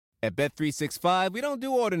At Bet365, we don't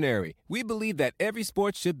do ordinary. We believe that every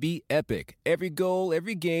sport should be epic. Every goal,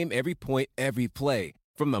 every game, every point, every play.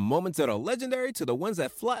 From the moments that are legendary to the ones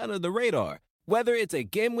that fly under the radar. Whether it's a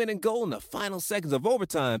game-winning goal in the final seconds of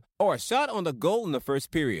overtime or a shot on the goal in the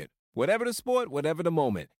first period. Whatever the sport, whatever the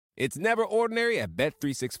moment. It's never ordinary at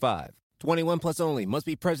Bet365. 21 plus only. Must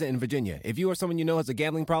be present in Virginia. If you or someone you know has a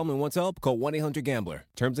gambling problem and wants help, call 1-800-GAMBLER.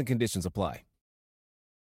 Terms and conditions apply.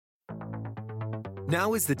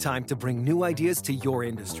 Now is the time to bring new ideas to your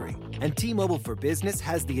industry. And T-Mobile for Business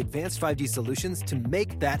has the advanced 5G solutions to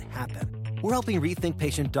make that happen. We're helping rethink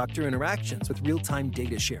patient-doctor interactions with real-time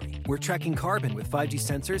data sharing. We're tracking carbon with 5G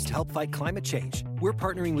sensors to help fight climate change. We're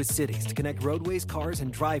partnering with cities to connect roadways, cars,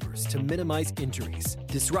 and drivers to minimize injuries.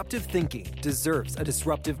 Disruptive thinking deserves a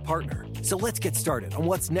disruptive partner. So let's get started on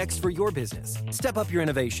what's next for your business. Step up your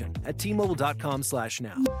innovation at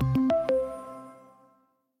T-Mobile.com/now.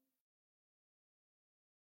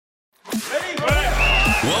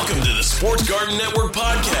 Welcome to the Sports Garden Network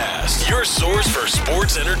podcast, your source for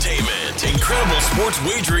sports entertainment, incredible sports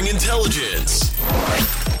wagering intelligence.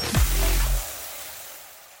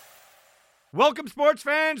 Welcome, sports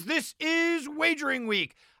fans. This is Wagering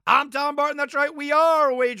Week. I'm Tom Barton. That's right. We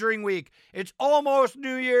are Wagering Week. It's almost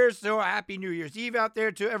New Year's, so happy New Year's Eve out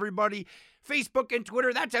there to everybody. Facebook and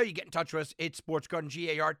Twitter, that's how you get in touch with us. It's Sports Garden,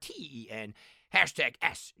 GARTEN. Hashtag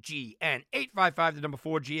SGN 855, the number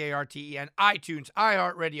 4, GARTEN, iTunes,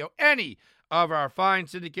 iHeartRadio, any of our fine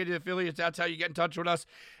syndicated affiliates. That's how you get in touch with us.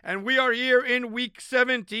 And we are here in week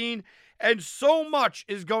 17, and so much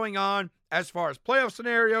is going on as far as playoff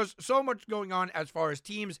scenarios, so much going on as far as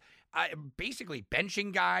teams basically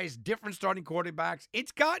benching guys, different starting quarterbacks.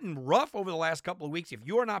 It's gotten rough over the last couple of weeks. If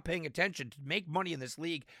you are not paying attention to make money in this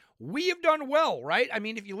league, we have done well, right? I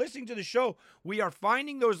mean, if you're listening to the show, we are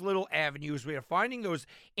finding those little avenues. We are finding those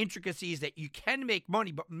intricacies that you can make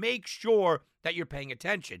money, but make sure that you're paying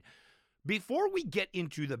attention. Before we get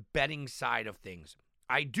into the betting side of things,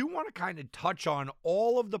 I do want to kind of touch on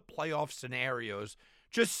all of the playoff scenarios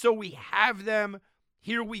just so we have them.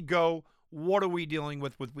 Here we go. What are we dealing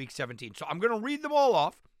with week 17? So I'm going to read them all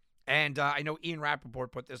off. And I know Ian Rappaport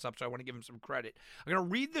put this up, so I want to give him some credit. I'm going to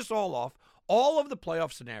read this all off, all of the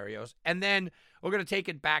playoff scenarios, and then we're going to take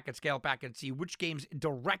it back and scale it back and see which games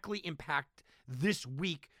directly impact this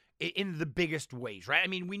week in the biggest ways, right? I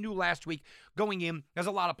mean, we knew last week going in, there's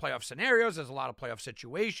a lot of playoff scenarios, there's a lot of playoff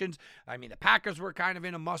situations. I mean, the Packers were kind of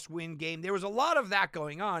in a must-win game. There was a lot of that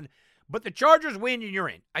going on. But the Chargers win and you're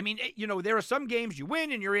in. I mean, you know, there are some games you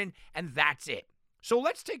win and you're in, and that's it. So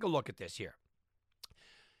let's take a look at this here.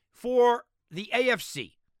 For the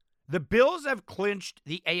AFC, the Bills have clinched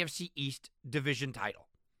the AFC East division title.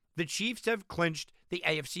 The Chiefs have clinched the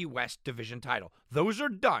AFC West division title. Those are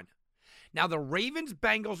done. Now, the Ravens,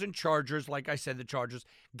 Bengals, and Chargers, like I said, the Chargers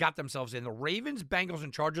got themselves in. The Ravens, Bengals,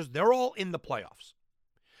 and Chargers, they're all in the playoffs.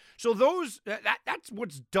 So that's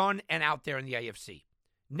what's done and out there in the AFC.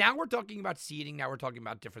 Now we're talking about seeding. Now we're talking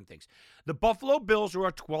about different things. The Buffalo Bills, who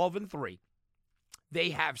are 12-3,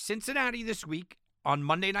 they have Cincinnati this week on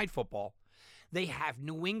Monday Night Football. They have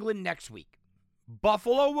New England next week.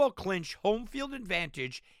 Buffalo will clinch home field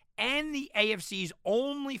advantage and the AFC's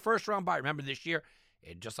only first-round bye. Remember this year,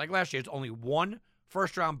 just like last year, it's only one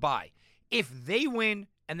first-round bye. If they win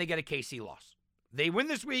and they get a KC loss. They win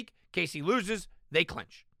this week, KC loses, they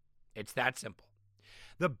clinch. It's that simple.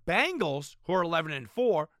 The Bengals, who are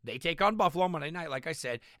 11-4, they take on Buffalo Monday night, like I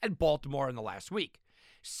said, and Baltimore in the last week.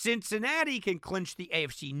 Cincinnati can clinch the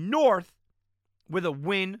AFC North with a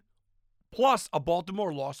win plus a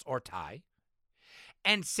Baltimore loss or tie,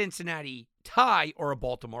 and Cincinnati tie or a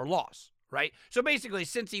Baltimore loss, right? So basically,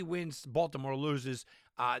 Cincy wins, Baltimore loses,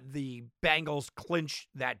 the Bengals clinch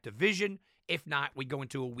that division. If not, we go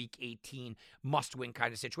into a Week 18 must-win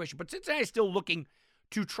kind of situation. But Cincinnati is still looking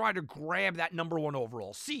to try to grab that number one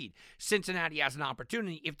overall seed. Cincinnati has an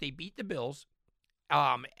opportunity if they beat the Bills,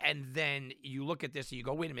 and then you look at this and you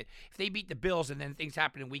go, wait a minute, if they beat the Bills and then things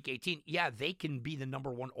happen in Week 18, yeah, they can be the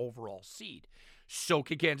number one overall seed. So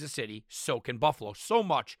can Kansas City, so can Buffalo. So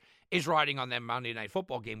much is riding on that Monday Night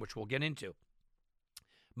Football game, which we'll get into.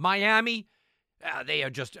 Miami, they are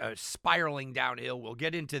just spiraling downhill. We'll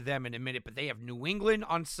get into them in a minute, but they have New England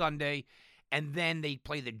on Sunday, and then they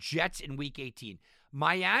play the Jets in Week 18.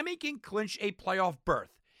 Miami can clinch a playoff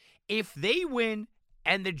berth if they win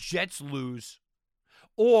and the Jets lose,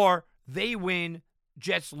 or they win,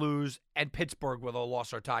 Jets lose, and Pittsburgh with a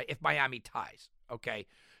loss or tie if Miami ties, okay?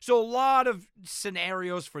 So a lot of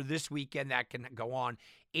scenarios for this weekend that can go on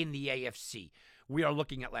in the AFC. We are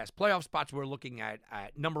looking at last playoff spots. We're looking at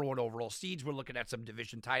number 1 overall seeds. We're looking at some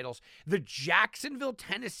division titles. The Jacksonville,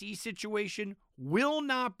 Tennessee situation will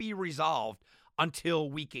not be resolved until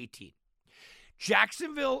Week 18.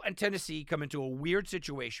 Jacksonville and Tennessee come into a weird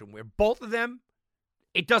situation where both of them,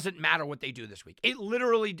 it doesn't matter what they do this week. It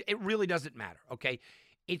really doesn't matter, okay?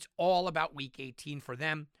 It's all about Week 18 for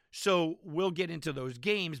them. So we'll get into those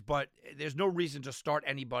games, but there's no reason to start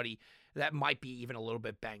anybody that might be even a little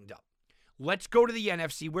bit banged up. Let's go to the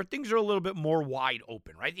NFC where things are a little bit more wide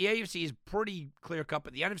open, right? The AFC is pretty clear-cut,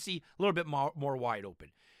 but the NFC a little bit more wide open.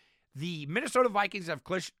 The Minnesota Vikings have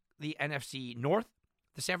clinched the NFC North.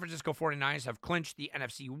 The San Francisco 49ers have clinched the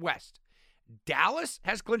NFC West. Dallas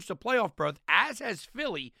has clinched a playoff berth, as has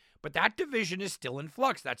Philly, but that division is still in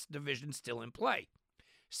flux. That division still in play.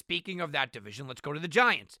 Speaking of that division, let's go to the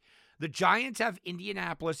Giants. The Giants have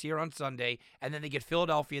Indianapolis here on Sunday, and then they get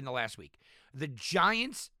Philadelphia in the last week. The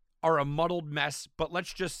Giants are a muddled mess, but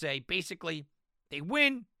let's just say, basically, they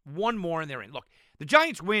win one more and they're in. Look, the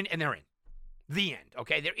Giants win and they're in. The end,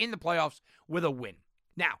 okay? They're in the playoffs with a win.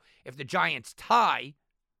 Now, if the Giants tie,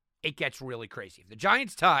 it gets really crazy. If the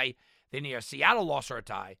Giants tie, then you have a Seattle loss or a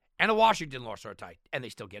tie, and a Washington loss or a tie, and they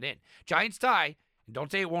still get in. Giants tie, and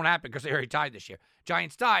don't say it won't happen because they already tied this year.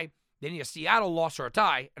 Giants tie, then you have a Seattle loss or a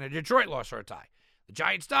tie, and a Detroit loss or a tie. The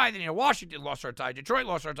Giants tie, then you have a Washington loss or a tie, Detroit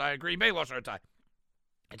loss or a tie, a Green Bay loss or a tie.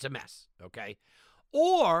 It's a mess, okay?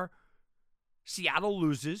 Or Seattle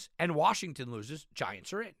loses and Washington loses,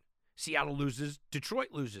 Giants are in. Seattle loses,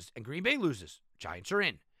 Detroit loses, and Green Bay loses, Giants are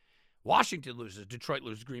in. Washington loses, Detroit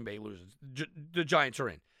loses, Green Bay loses, the Giants are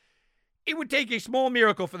in. It would take a small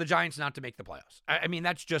miracle for the Giants not to make the playoffs. I mean,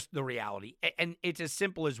 that's just the reality. And it's as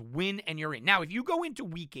simple as win and you're in. Now, if you go into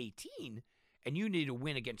Week 18 and you need to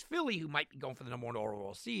win against Philly, who might be going for the number 1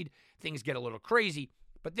 overall seed, things get a little crazy.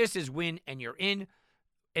 But this is win and you're in.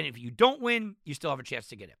 And if you don't win, you still have a chance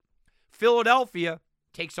to get in. Philadelphia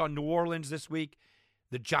takes on New Orleans this week,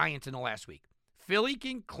 the Giants in the last week. Philly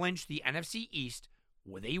can clinch the NFC East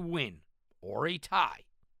with a win or a tie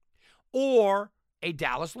or a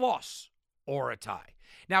Dallas loss or a tie.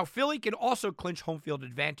 Now, Philly can also clinch home field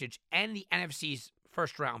advantage and the NFC's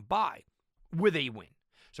first round bye with a win.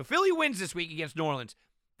 So Philly wins this week against New Orleans.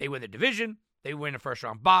 They win the division. They win a first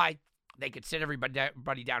round bye. They could sit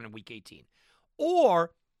everybody down in Week 18.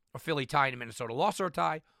 Or a Philly tie and a Minnesota loss or a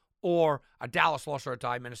tie, or a Dallas loss or a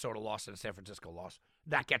tie, Minnesota loss and a San Francisco loss.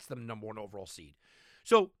 That gets them the number 1 overall seed.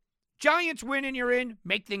 So Giants win and you're in.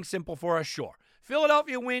 Make things simple for us, sure.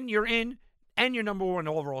 Philadelphia win, you're in, and your number 1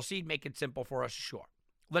 overall seed. Make it simple for us, sure.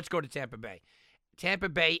 Let's go to Tampa Bay. Tampa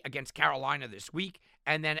Bay against Carolina this week,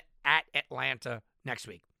 and then at Atlanta next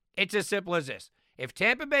week. It's as simple as this. If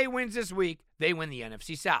Tampa Bay wins this week, they win the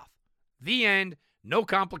NFC South. The end. No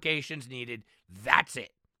complications needed. That's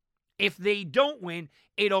it. If they don't win,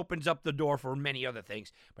 it opens up the door for many other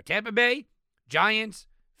things. But Tampa Bay, Giants,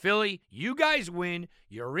 Philly, you guys win.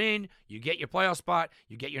 You're in. You get your playoff spot.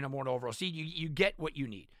 You get your number 1 overall seed. You get what you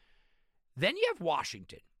need. Then you have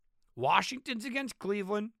Washington. Washington's against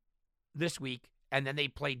Cleveland this week, and then they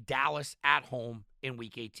play Dallas at home in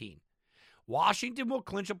Week 18. Washington will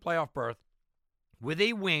clinch a playoff berth with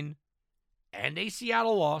a win and a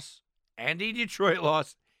Seattle loss and a Detroit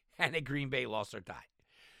loss and a Green Bay loss or tie.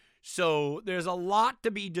 So there's a lot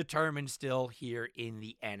to be determined still here in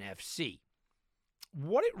the NFC.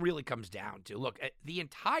 What it really comes down to, look, the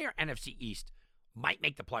entire NFC East might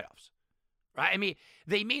make the playoffs, right? I mean,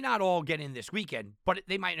 they may not all get in this weekend, but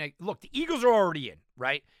they might. Look, the Eagles are already in,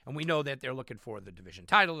 right? And we know that they're looking for the division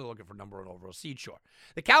title. They're looking for number 1 overall seed, sure.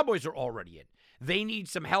 The Cowboys are already in. They need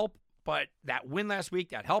some help, but that win last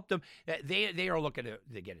week, that helped them. They are looking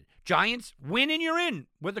to get in. Giants, win and you're in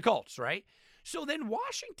with the Colts, right? So then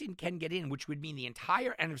Washington can get in, which would mean the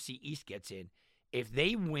entire NFC East gets in. If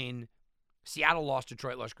they win, Seattle lost,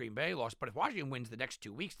 Detroit lost, Green Bay lost. But if Washington wins the next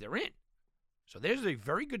 2 weeks, they're in. So there's a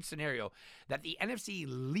very good scenario that the NFC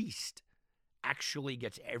least actually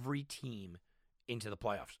gets every team into the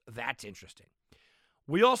playoffs. That's interesting.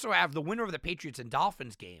 We also have the winner of the Patriots and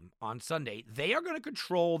Dolphins game on Sunday. They are going to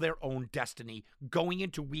control their own destiny going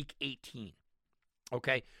into Week 18.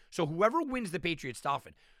 Okay? So whoever wins the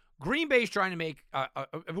Patriots-Dolphin, Green Bay's trying to make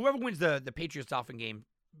whoever wins the Patriots-Dolphin game,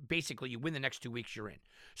 basically you win the next 2 weeks, you're in.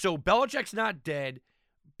 So Belichick's not dead.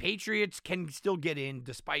 Patriots can still get in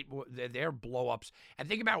despite their blow-ups. And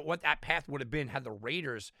think about what that path would have been had the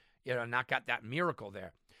Raiders, not got that miracle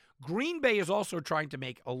there. Green Bay is also trying to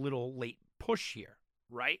make a little late push here,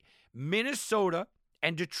 right? Minnesota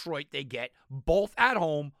and Detroit, they get both at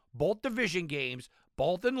home, both division games,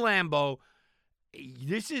 both in Lambeau.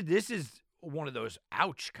 This is one of those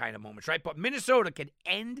ouch kind of moments, right? But Minnesota can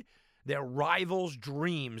end their rivals'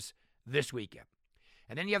 dreams this weekend.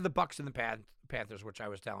 And then you have the Bucs and the Panthers, which I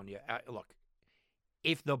was telling you. Look,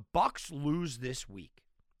 if the Bucs lose this week,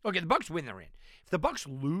 okay, the Bucs win, they're in. If the Bucs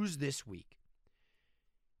lose this week,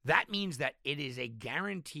 that means that it is a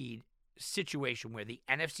guaranteed situation where the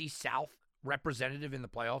NFC South representative in the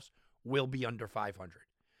playoffs will be under 500.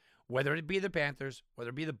 Whether it be the Panthers, whether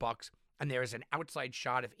it be the Bucs, and there is an outside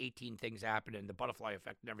shot if 18 things happen and the butterfly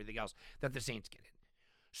effect and everything else that the Saints get in.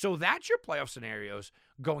 So that's your playoff scenarios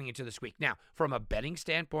going into this week. Now, from a betting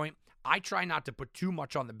standpoint, I try not to put too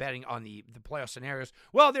much on the betting on the playoff scenarios.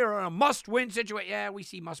 Well, they're a must-win situation. Yeah, we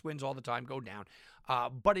see must-wins all the time go down.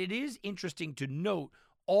 But it is interesting to note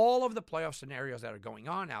all of the playoff scenarios that are going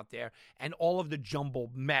on out there and all of the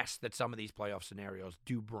jumbled mess that some of these playoff scenarios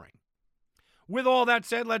do bring. With all that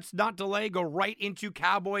said, let's not delay, go right into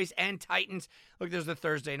Cowboys and Titans. Look, there's the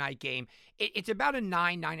Thursday night game. It's about a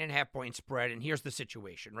 9.5 point spread, and here's the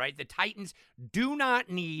situation, right? The Titans do not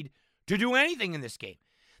need to do anything in this game.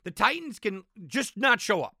 The Titans can just not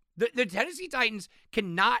show up. The Tennessee Titans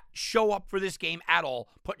cannot show up for this game at all,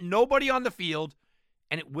 put nobody on the field,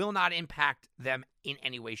 and it will not impact them in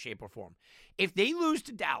any way, shape, or form. If they lose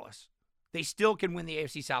to Dallas, they still can win the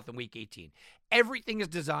AFC South in Week 18. Everything is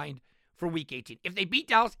designed for Week 18. If they beat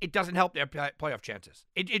Dallas, it doesn't help their playoff chances.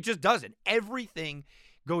 It just doesn't. Everything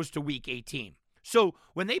goes to Week 18. So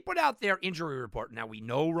when they put out their injury report, now we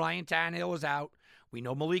know Ryan Tannehill is out. We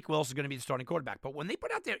know Malik Willis is going to be the starting quarterback. But when they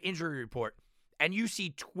put out their injury report and you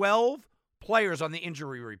see 12 players on the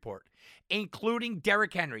injury report, including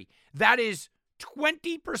Derrick Henry, that is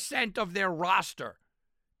 20% of their roster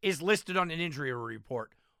is listed on an injury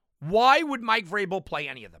report. Why would Mike Vrabel play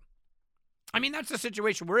any of them? I mean, that's the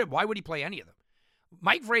situation we're in. Why would he play any of them?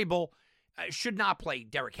 Mike Vrabel should not play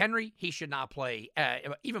Derrick Henry. He should not play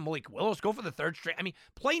even Malik Willis. Go for the third string. I mean,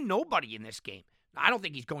 play nobody in this game. I don't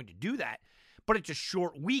think he's going to do that, but it's a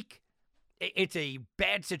short week. It's a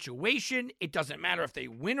bad situation. It doesn't matter if they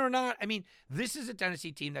win or not. I mean, this is a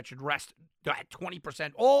Tennessee team that should rest at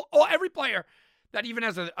 20%. Every player that even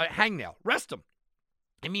has a hangnail, rest them.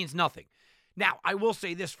 It means nothing. Now, I will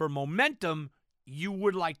say this, for momentum, you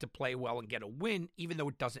would like to play well and get a win, even though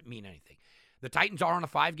it doesn't mean anything. The Titans are on a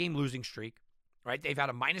 5-game losing streak, right? They've had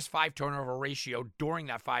a -5 turnover ratio during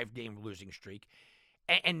that 5-game losing streak,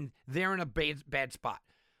 and they're in a bad spot.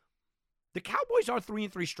 The Cowboys are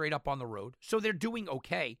 3-3 straight up on the road, so they're doing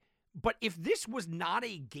okay. But if this was not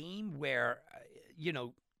a game where,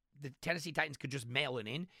 the Tennessee Titans could just mail it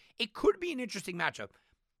in, it could be an interesting matchup.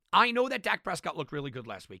 I know that Dak Prescott looked really good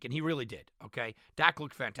last week, and he really did, okay? Dak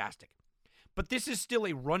looked fantastic. But this is still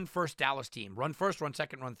a run-first Dallas team. Run first, run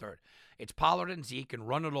second, run third. It's Pollard and Zeke and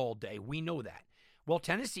run it all day. We know that. Well,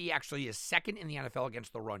 Tennessee actually is second in the NFL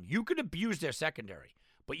against the run. You could abuse their secondary,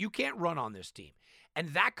 but you can't run on this team. And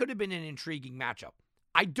that could have been an intriguing matchup.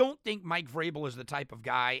 I don't think Mike Vrabel is the type of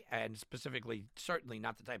guy, and specifically, certainly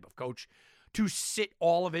not the type of coach, to sit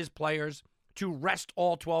all of his players, to rest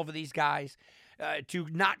all 12 of these guys, to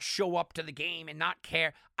not show up to the game and not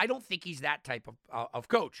care. I don't think he's that type of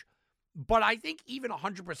coach. But I think even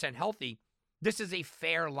 100% healthy, this is a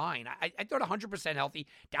fair line. I thought 100% healthy,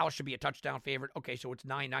 Dallas should be a touchdown favorite. Okay, so it's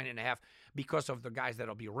 9.5 because of the guys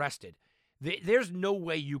that'll be rested. There's no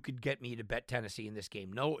way you could get me to bet Tennessee in this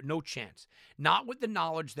game. No chance. Not with the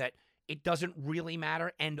knowledge that it doesn't really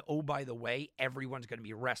matter. And, oh, by the way, everyone's going to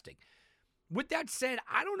be resting. With that said,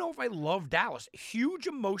 I don't know if I love Dallas. Huge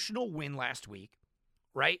emotional win last week,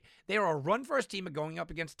 right? They are a run-first team going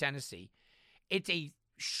up against Tennessee. It's a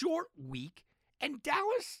short week, and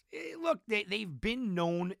Dallas, look, they've been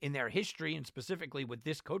known in their history, and specifically with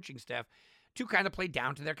this coaching staff, to kind of play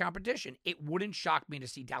down to their competition. It wouldn't shock me to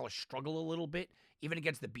see Dallas struggle a little bit, even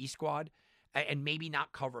against the B squad, and maybe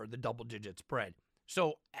not cover the double-digit spread.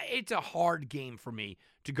 So it's a hard game for me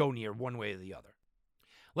to go near one way or the other.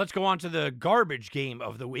 Let's go on to the garbage game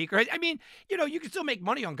of the week. Right? I mean, you can still make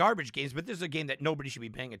money on garbage games, but this is a game that nobody should be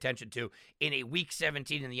paying attention to in a Week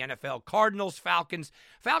 17 in the NFL. Cardinals, Falcons.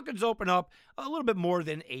 Falcons open up a little bit more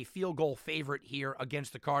than a field goal favorite here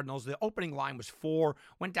against the Cardinals. The opening line was 4,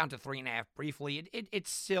 went down to 3.5 briefly. It's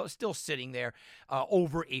still sitting there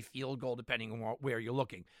over a field goal, depending on where you're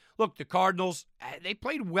looking. Look, the Cardinals, they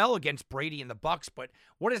played well against Brady and the Bucs, but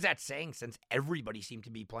what is that saying since everybody seemed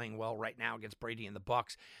to be playing well right now against Brady and the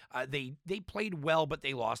Bucs? They played well, but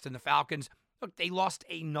they lost. And the Falcons, look, they lost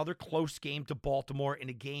another close game to Baltimore in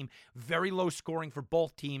a game very low scoring for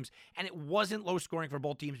both teams. And it wasn't low scoring for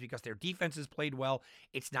both teams because their defenses played well.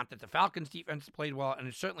 It's not that the Falcons defense played well, and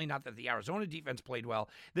it's certainly not that the Arizona defense played well.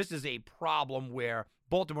 This is a problem where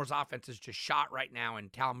Baltimore's offense is just shot right now,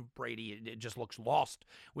 and Tom Brady, it just looks lost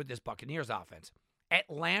with this Buccaneers offense.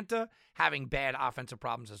 Atlanta having bad offensive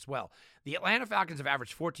problems as well. The Atlanta Falcons have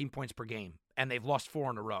averaged 14 points per game, and they've lost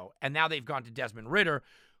 4 in a row. And now they've gone to Desmond Ridder,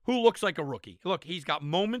 who looks like a rookie. Look, he's got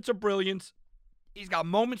moments of brilliance. He's got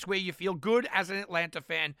moments where you feel good as an Atlanta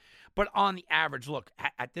fan. But on the average, look,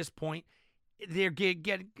 at this point, they're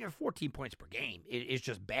getting 14 points per game. It is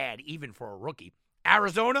just bad, even for a rookie.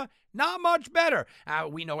 Arizona, not much better.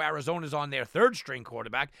 We know Arizona's on their third-string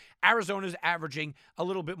quarterback. Arizona's averaging a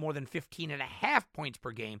little bit more than 15.5 points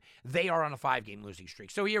per game. They are on a 5-game losing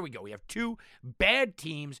streak. So here we go. We have two bad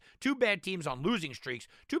teams on losing streaks,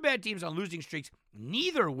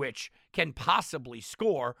 neither of which can possibly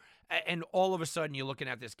score. And all of a sudden, you're looking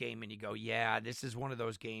at this game and you go, yeah, this is one of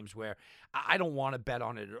those games where I don't want to bet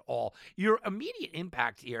on it at all. Your immediate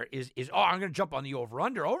impact here is I'm going to jump on the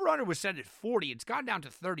over-under. Over-under was set at 40. It's gone down to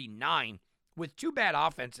 39 with two bad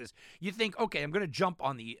offenses. You think, okay, I'm going to jump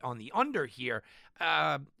on the under here.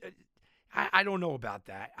 I don't know about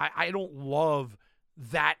that. I don't love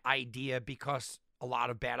that idea because a lot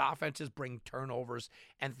of bad offenses bring turnovers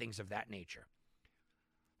and things of that nature.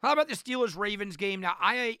 How about the Steelers-Ravens game? Now,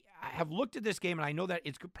 I have looked at this game, and I know that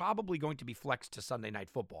it's probably going to be flexed to Sunday Night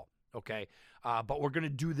Football, okay? But we're going to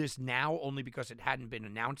do this now only because it hadn't been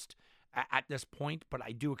announced at this point, but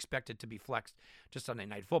I do expect it to be flexed to Sunday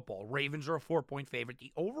Night Football. Ravens are a 4-point favorite.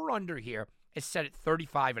 The over-under here is set at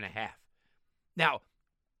 35.5. Now,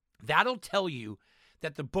 that'll tell you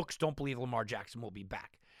that the books don't believe Lamar Jackson will be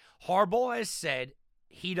back. Harbaugh has said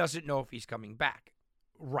he doesn't know if he's coming back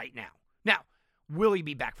right now. Now, will he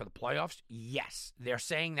be back for the playoffs? Yes. They're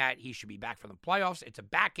saying that he should be back for the playoffs. It's a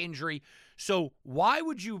back injury. So why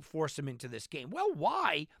would you force him into this game? Well,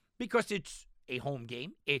 why? Because it's a home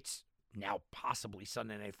game. It's now possibly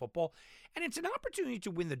Sunday Night Football. And it's an opportunity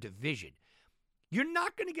to win the division. You're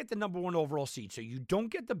not going to get the number 1 overall seed, so you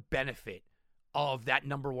don't get the benefit of that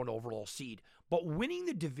number 1 overall seed. But winning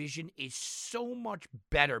the division is so much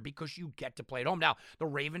better because you get to play at home. Now, the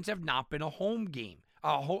Ravens have not been a home game.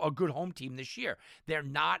 A good home team this year. They're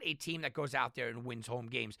not a team that goes out there and wins home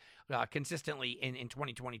games consistently in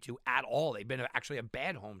 2022 at all. They've been actually a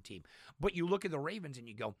bad home team. But you look at the Ravens and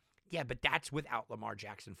you go, yeah, but that's without Lamar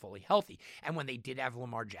Jackson fully healthy. And when they did have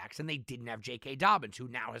Lamar Jackson, they didn't have J.K. Dobbins, who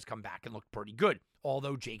now has come back and looked pretty good.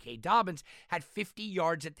 Although J.K. Dobbins had 50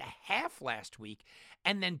 yards at the half last week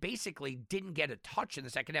and then basically didn't get a touch in the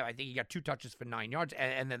second half. I think he got 2 touches for 9 yards,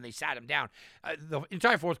 and then they sat him down. The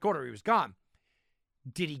entire fourth quarter, he was gone.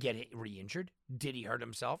 Did he get re-injured? Did he hurt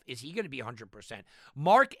himself? Is he going to be 100%?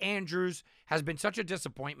 Mark Andrews has been such a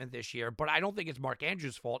disappointment this year, but I don't think it's Mark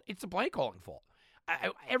Andrews' fault. It's the play calling fault.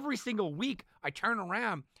 Every single week, I turn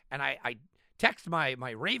around and I text my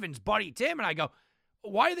Ravens buddy, Tim, and I go,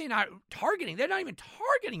 why are they not targeting? They're not even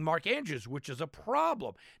targeting Mark Andrews, which is a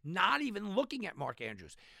problem. Not even looking at Mark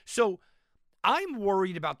Andrews. So I'm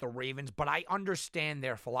worried about the Ravens, but I understand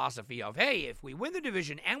their philosophy of, hey, if we win the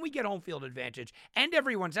division and we get home field advantage and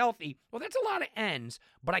everyone's healthy, well, that's a lot of ends,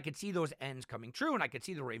 but I could see those ends coming true, and I could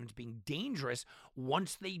see the Ravens being dangerous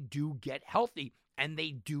once they do get healthy and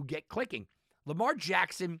they do get clicking. Lamar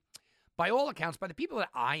Jackson, by all accounts, by the people that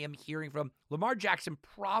I am hearing from, Lamar Jackson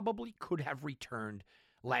probably could have returned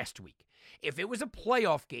last week. If it was a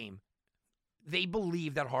playoff game, they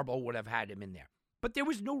believe that Harbaugh would have had him in there. But there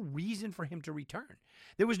was no reason for him to return.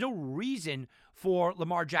 There was no reason for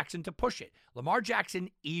Lamar Jackson to push it. Lamar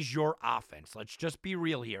Jackson is your offense. Let's just be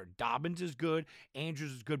real here. Dobbins is good.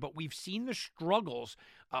 Andrews is good. But we've seen the struggles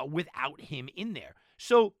without him in there.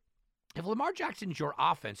 So if Lamar Jackson's your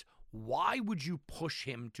offense, why would you push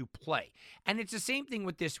him to play? And it's the same thing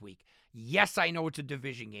with this week. Yes, I know it's a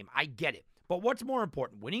division game. I get it. But what's more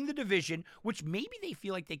important, winning the division, which maybe they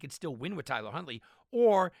feel like they could still win with Tyler Huntley,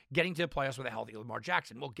 or getting to the playoffs with a healthy Lamar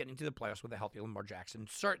Jackson? Well, getting to the playoffs with a healthy Lamar Jackson,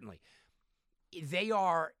 certainly. They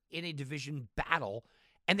are in a division battle,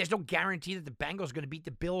 and there's no guarantee that the Bengals are going to beat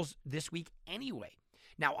the Bills this week anyway.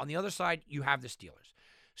 Now, on the other side, you have the Steelers.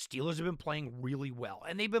 Steelers have been playing really well,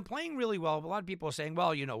 and they've been playing really well. A lot of people are saying,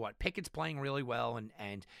 well, you know what, Pickett's playing really well,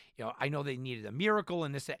 and you know, I know they needed a miracle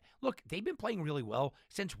and this, that. Look, they've been playing really well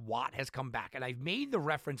since Watt has come back, and I've made the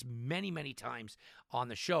reference many, many times on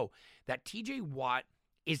the show that TJ Watt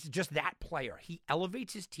is just that player. He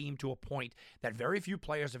elevates his team to a point that very few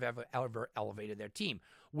players have ever elevated their team.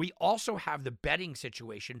 We also have the betting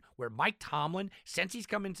situation where Mike Tomlin, since he's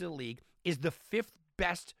come into the league, is the 5th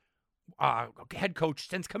best head coach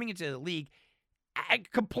since coming into the league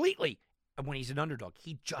completely. And when he's an underdog,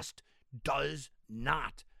 he just does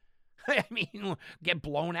not, get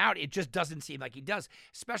blown out. It just doesn't seem like he does,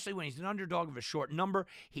 especially when he's an underdog of a short number.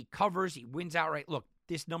 He covers, he wins outright. Look,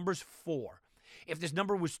 this number's 4. If this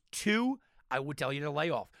number was 2, I would tell you to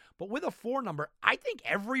lay off. But with a 4 number, I think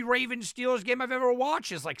every Ravens-Steelers game I've ever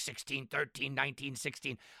watched is like 16, 13, 19,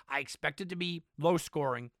 16. I expect it to be low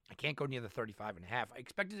scoring. I can't go near the 35.5. I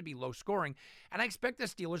expect it to be low scoring, and I expect the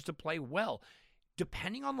Steelers to play well.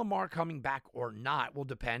 Depending on Lamar coming back or not will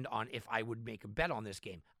depend on if I would make a bet on this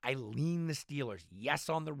game. I lean the Steelers. Yes,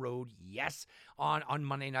 on the road. Yes, on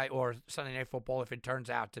Monday night or Sunday Night Football if it turns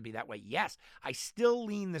out to be that way. Yes, I still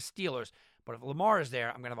lean the Steelers. But if Lamar is there,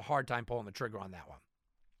 I'm going to have a hard time pulling the trigger on that one.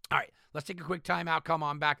 All right, let's take a quick timeout. Come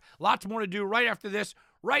on back. Lots more to do right after this,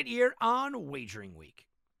 right here on Wagering Week.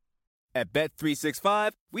 At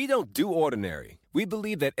Bet365, we don't do ordinary. We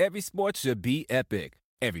believe that every sport should be epic.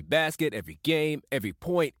 Every basket, every game, every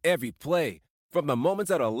point, every play. From the moments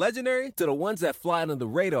that are legendary to the ones that fly under the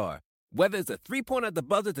radar. Whether it's a three-pointer at the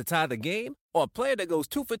buzzer to tie the game or a player that goes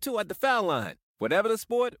 2 for 2 at the foul line. Whatever the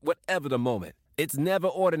sport, whatever the moment. It's never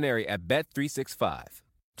ordinary at Bet365.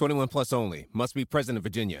 21 plus only. Must be present in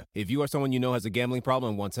Virginia. If you or someone you know has a gambling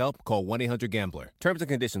problem and wants help, call 1-800-GAMBLER. Terms and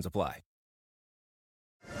conditions apply.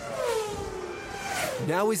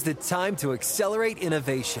 Now is the time to accelerate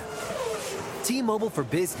innovation. T-Mobile for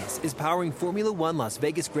Business is powering Formula One Las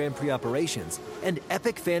Vegas Grand Prix operations and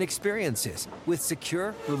epic fan experiences with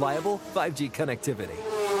secure, reliable 5G connectivity.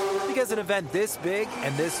 Because an event this big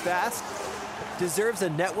and this fast deserves a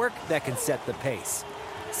network that can set the pace.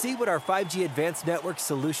 See what our 5G advanced network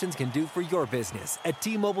solutions can do for your business at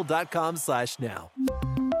T-Mobile.com/now.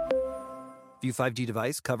 View 5G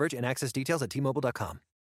device coverage and access details at T-Mobile.com.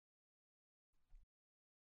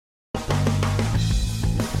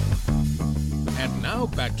 And now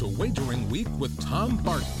back to Wagering Week with Tom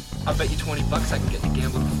Barton. I'll bet you $20 I can get you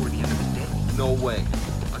gambling before the end of the day. No way.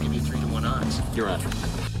 I'll give you 3-to-1 odds. You're on.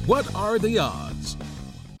 What are the odds?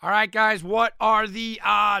 All right, guys, what are the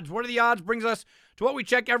odds? What are the odds brings us to what we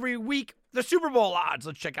check every week, the Super Bowl odds.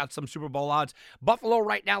 Let's check out some Super Bowl odds. Buffalo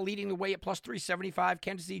right now leading the way at plus 375.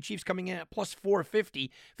 Kansas City Chiefs coming in at plus 450.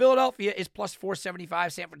 Philadelphia is plus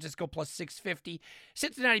 475. San Francisco plus 650.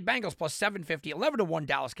 Cincinnati Bengals plus 750. 11-1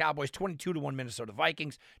 Dallas Cowboys. 22-1 Minnesota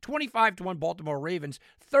Vikings. 25-1 Baltimore Ravens.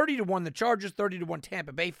 30-1 the Chargers. 30-1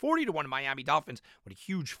 Tampa Bay. 40-1 Miami Dolphins. What a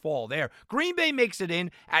huge fall there. Green Bay makes it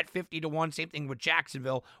in at 50-1. Same thing with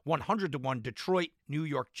Jacksonville. 100-1 Detroit, New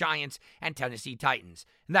York Giants, and Tennessee Titans.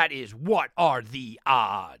 And that is what are the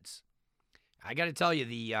odds. I got to tell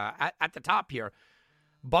you, at the top here,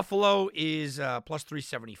 Buffalo is plus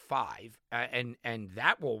 375, and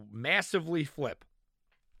that will massively flip.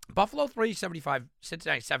 Buffalo 375,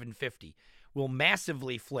 Cincinnati 750 will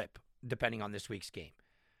massively flip depending on this week's game.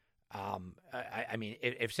 I mean,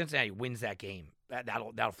 if Cincinnati wins that game,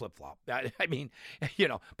 that'll flip-flop. I mean,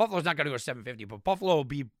 Buffalo's not going to go to 750, but Buffalo will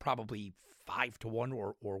be probably 5-1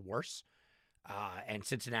 or worse. And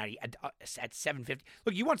Cincinnati at 750.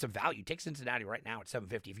 Look, you want some value. Take Cincinnati right now at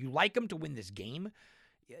 750. If you like them to win this game,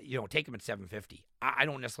 take them at 750. I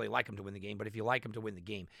don't necessarily like them to win the game, but if you like them to win the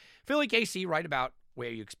game. Philly, KC, right about where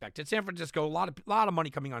you expected. San Francisco, a lot of money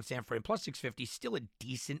coming on San Fran, plus 650. Still a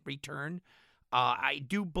decent return. I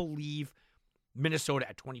do believe Minnesota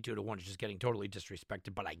at 22-1 is just getting totally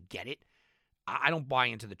disrespected, but I get it. I don't buy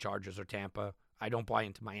into the Chargers or Tampa. I don't buy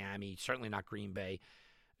into Miami, certainly not Green Bay.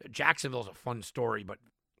 Jacksonville's a fun story, but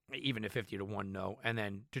even at 50-1, no. And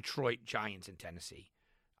then Detroit, Giants, and Tennessee.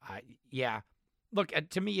 Yeah. Look,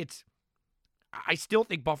 to me, I still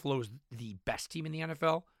think Buffalo's the best team in the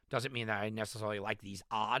NFL. Doesn't mean that I necessarily like these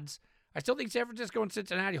odds. I still think San Francisco and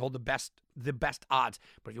Cincinnati hold the best odds.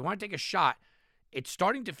 But if you want to take a shot, it's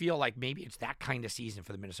starting to feel like maybe it's that kind of season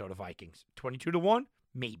for the Minnesota Vikings. 22-1?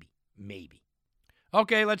 Maybe.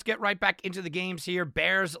 Okay, let's get right back into the games here.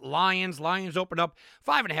 Bears, Lions. Lions open up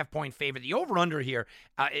 5.5-point favorite. The over-under here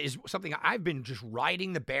is something I've been just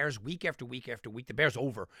riding the Bears week after week after week. The Bears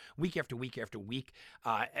over week after week after week.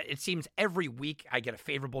 It seems every week I get a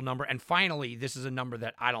favorable number. And finally, this is a number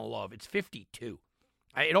that I don't love. It's 52.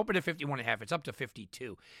 It opened at 51.5. It's up to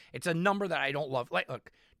 52. It's a number that I don't love.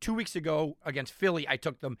 Look, 2 weeks ago against Philly, I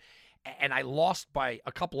took them, and I lost by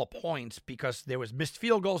a couple of points because there was missed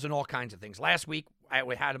field goals and all kinds of things. Last week, I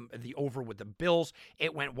had the over with the Bills.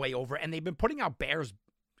 It went way over, and they've been putting out Bears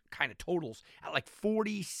kind of totals at like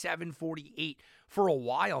 47, 48 for a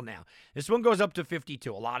while now. This one goes up to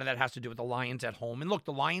 52. A lot of that has to do with the Lions at home. And look,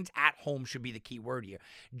 the Lions at home should be the key word here.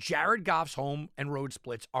 Jared Goff's home and road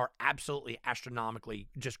splits are absolutely astronomically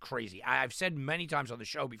just crazy. I've said many times on the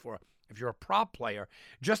show before, if you're a prop player,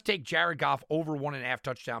 just take Jared Goff over 1.5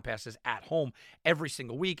 touchdown passes at home every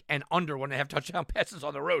single week and under 1.5 touchdown passes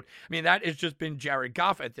on the road. I mean, that has just been Jared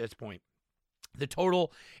Goff at this point. The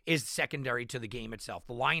total is secondary to the game itself.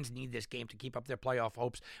 The Lions need this game to keep up their playoff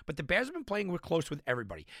hopes, but the Bears have been playing close with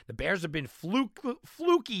everybody. The Bears have been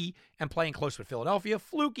fluky and playing close with Philadelphia,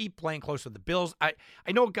 fluky playing close with the Bills. I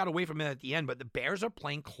know it got away from it at the end, but the Bears are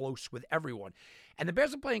playing close with everyone. And the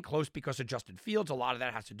Bears are playing close because of Justin Fields. A lot of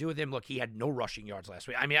that has to do with him. Look, he had no rushing yards last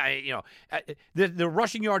week. I mean, the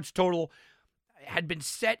rushing yards total had been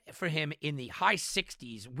set for him in the high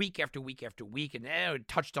 60s week after week after week, and it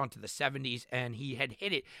touched onto the 70s, and he had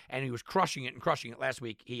hit it, and he was crushing it. Last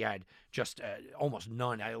week, he had just almost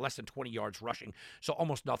none, less than 20 yards rushing, so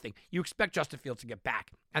almost nothing. You expect Justin Fields to get back,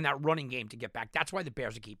 and that running game to get back. That's why the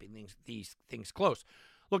Bears are keeping these things close.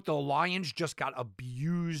 Look, the Lions just got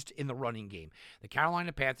abused in the running game. The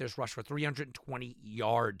Carolina Panthers rushed for 320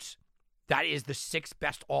 yards. That is the sixth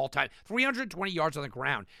best all-time. 320 yards on the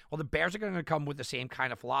ground. Well, the Bears are going to come with the same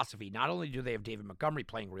kind of philosophy. Not only do they have David Montgomery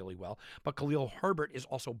playing really well, but Khalil Herbert is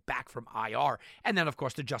also back from IR. And then, of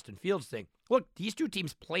course, the Justin Fields thing. Look, these two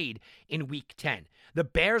teams played in Week 10. The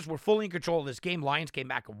Bears were fully in control of this game. Lions came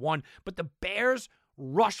back and won. But the Bears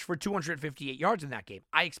rushed for 258 yards in that game.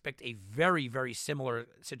 I expect a very, very similar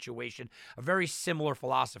situation, a very similar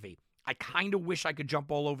philosophy. I kind of wish I could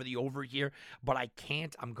jump all over the over here, but I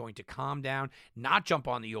can't. I'm going to calm down, not jump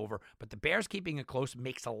on the over. But the Bears keeping it close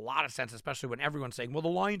makes a lot of sense, especially when everyone's saying, well, the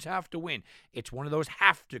Lions have to win. It's one of those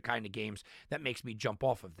have to kind of games that makes me jump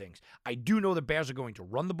off of things. I do know the Bears are going to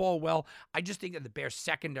run the ball well. I just think that the Bears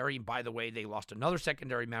secondary, and by the way, they lost another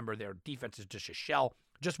secondary member. Their defense is just a shell.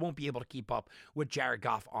 Just won't be able to keep up with Jared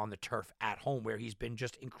Goff on the turf at home, where he's been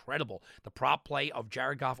just incredible. The prop play of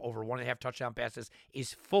Jared Goff over 1.5 touchdown passes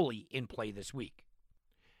is fully in play this week.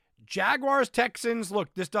 Jaguars, Texans,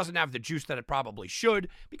 look, this doesn't have the juice that it probably should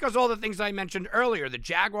because all the things I mentioned earlier. The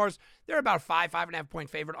Jaguars, they're about 5.5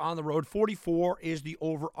 point favorite on the road. 44 is the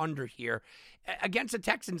over-under here. Against the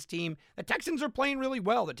Texans team, the Texans are playing really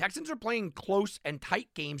well. The Texans are playing close and tight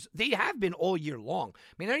games. They have been all year long.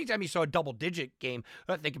 I mean, anytime you saw a double-digit game,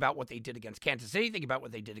 think about what they did against Kansas City, think about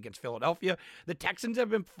what they did against Philadelphia. The Texans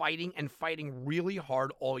have been fighting really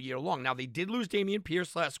hard all year long. Now, they did lose Dameon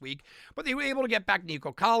Pierce last week, but they were able to get back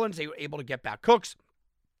Nico Collins. They were able to get back Cooks.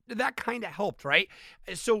 That kind of helped, right?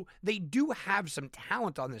 So they do have some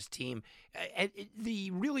talent on this team.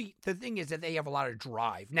 The thing is that they have a lot of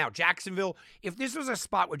drive. Now, Jacksonville, if this was a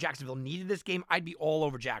spot where Jacksonville needed this game, I'd be all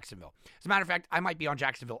over Jacksonville. As a matter of fact, I might be on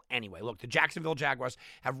Jacksonville anyway. Look, the Jacksonville Jaguars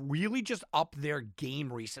have really just upped their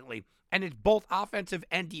game recently. And it's both offensive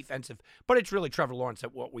and defensive, but it's really Trevor Lawrence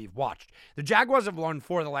at what we've watched. The Jaguars have won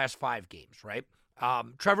 4 of the last 5 games, right?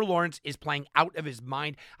 Trevor Lawrence is playing out of his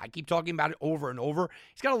mind. I keep talking about it over and over.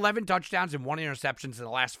 He's got 11 touchdowns and 1 interceptions in the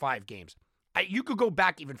last 5 games. You could go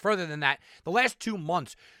back even further than that. The last 2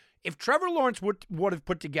 months, if Trevor Lawrence would have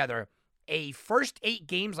put together a first 8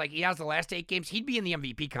 games like he has the last 8 games, he'd be in the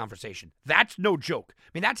MVP conversation. That's no joke. I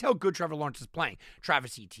mean, that's how good Trevor Lawrence is playing.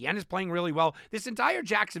 Travis Etienne is playing really well. This entire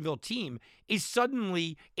Jacksonville team is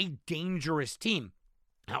suddenly a dangerous team.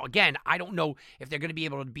 Now, again, I don't know if they're going to be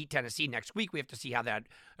able to beat Tennessee next week. We have to see how that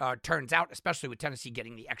turns out, especially with Tennessee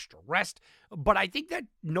getting the extra rest. But I think that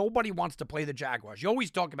nobody wants to play the Jaguars. You always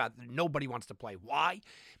talk about that nobody wants to play. Why?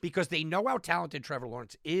 Because they know how talented Trevor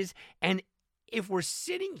Lawrence is. And if we're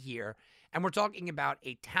sitting here and we're talking about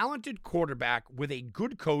a talented quarterback with a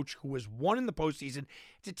good coach who has won in the postseason,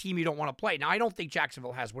 it's a team you don't want to play. Now, I don't think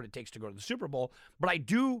Jacksonville has what it takes to go to the Super Bowl, but I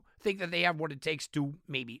do think that they have what it takes to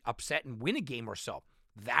maybe upset and win a game or so.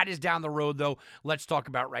 That is down the road, though. Let's talk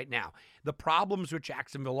about right now. The problems with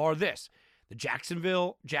Jacksonville are this. The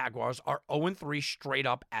Jacksonville Jaguars are 0-3 straight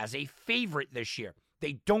up as a favorite this year.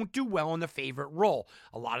 They don't do well in the favorite role.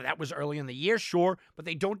 A lot of that was early in the year, sure, but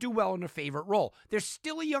they don't do well in the favorite role. They're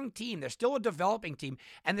still a young team. They're still a developing team,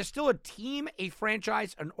 and they're still a team, a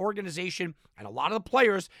franchise, an organization, and a lot of the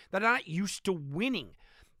players that are not used to winning.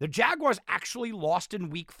 The Jaguars actually lost in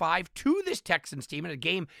Week 5 to this Texans team in a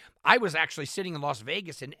game. I was actually sitting in Las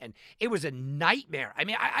Vegas, and it was a nightmare. I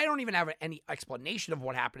mean, I don't even have any explanation of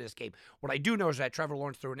what happened in this game. What I do know is that Trevor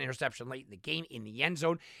Lawrence threw an interception late in the game in the end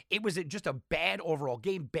zone. It was just a bad overall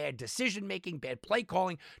game, bad decision-making, bad play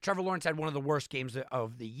calling. Trevor Lawrence had one of the worst games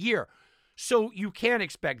of the year. So you can't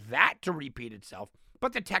expect that to repeat itself.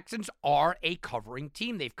 But the Texans are a covering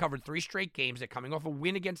team. They've covered 3 straight games. They're coming off a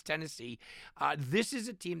win against Tennessee. This is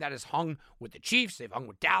a team that has hung with the Chiefs. They've hung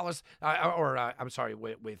with Dallas,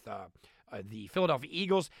 with the Philadelphia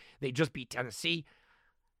Eagles. They just beat Tennessee.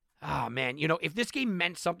 Ah, man, if this game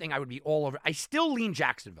meant something, I would be all over. I still lean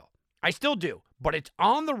Jacksonville. I still do. But it's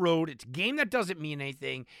on the road. It's a game that doesn't mean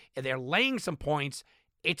anything. And they're laying some points.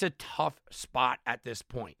 It's a tough spot at this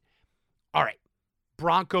point. All right,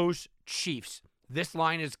 Broncos, Chiefs. this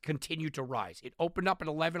line has continued to rise. It opened up at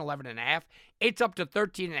 11.5. It's up to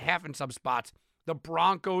 13.5 in some spots. The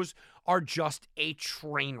Broncos are just a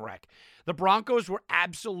train wreck. The Broncos were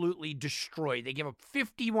absolutely destroyed. They gave up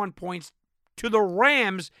 51 points to the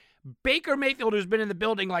Rams. Baker Mayfield, who's been in the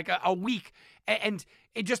building like a week, and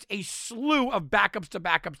it just a slew of backups to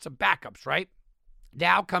backups to backups, right?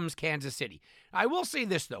 Now comes Kansas City. I will say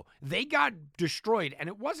this, though. They got destroyed, and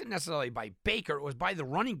it wasn't necessarily by Baker. It was by the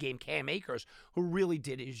running game, Cam Akers, who really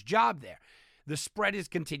did his job there. The spread has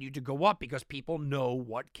continued to go up because people know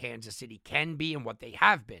what Kansas City can be and what they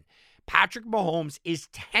have been. Patrick Mahomes is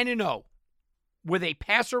 10-0 with a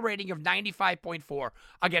passer rating of 95.4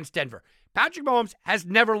 against Denver. Patrick Mahomes has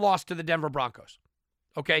never lost to the Denver Broncos.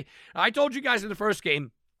 Okay? I told you guys in the first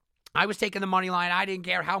game, I was taking the money line. I didn't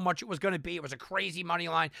care how much it was going to be. It was a crazy money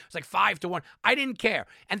line. It was like 5-1. I didn't care.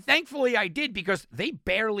 And thankfully I did because they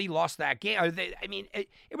barely lost that game.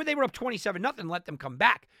 They were up 27-0, let them come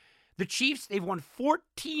back. The Chiefs, they've won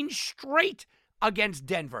 14 straight against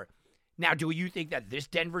Denver. Now, do you think that this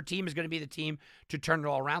Denver team is going to be the team to turn it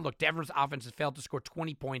all around? Look, Denver's offense has failed to score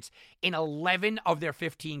 20 points in 11 of their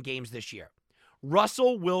 15 games this year.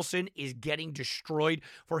 Russell Wilson is getting destroyed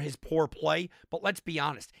for his poor play, but let's be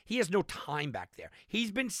honest, he has no time back there.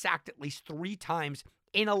 He's been sacked at least 3 times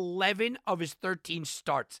in 11 of his 13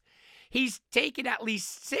 starts. He's taken at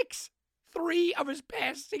least 3 of his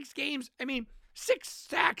past 6 games. 6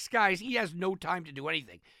 sacks, guys. He has no time to do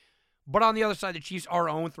anything. But on the other side, the Chiefs are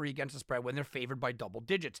 0-3 against the spread when they're favored by double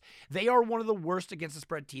digits. They are one of the worst against the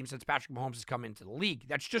spread teams since Patrick Mahomes has come into the league.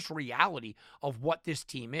 That's just reality of what this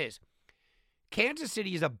team is. Kansas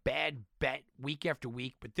City is a bad bet week after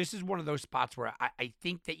week, but this is one of those spots where I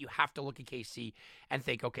think that you have to look at KC and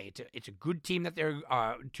think, okay, it's a good team that they're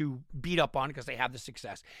to beat up on because they have the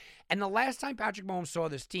success. And the last time Patrick Mahomes saw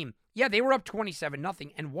this team, they were up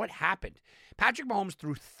 27-0, and what happened? Patrick Mahomes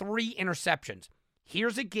threw 3 interceptions.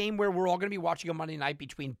 Here's a game where we're all going to be watching on Monday night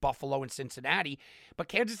between Buffalo and Cincinnati, but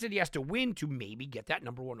Kansas City has to win to maybe get that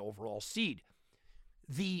number 1 overall seed.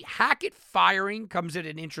 The Hackett firing comes at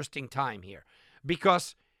an interesting time here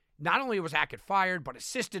because not only was Hackett fired, but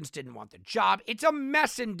assistants didn't want the job. It's a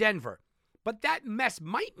mess in Denver. But that mess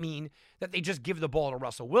might mean that they just give the ball to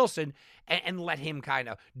Russell Wilson and let him kind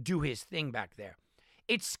of do his thing back there.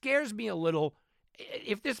 It scares me a little.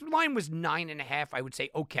 If this line was 9.5, I would say,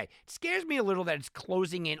 okay. It scares me a little that it's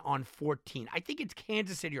closing in on 14. I think it's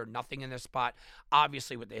Kansas City or nothing in this spot,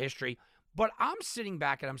 obviously with the history. But I'm sitting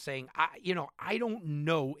back and I'm saying, I don't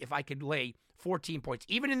know if I could lay 14 points,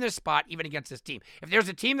 even in this spot, even against this team. If there's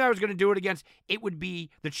a team that I was going to do it against, it would be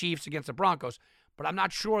the Chiefs against the Broncos. But I'm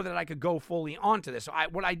not sure that I could go fully onto this. So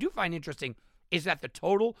what I do find interesting is that the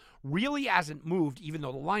total really hasn't moved, even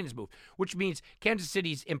though the line has moved, which means Kansas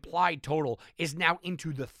City's implied total is now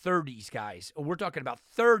into the 30s, guys. We're talking about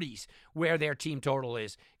 30s where their team total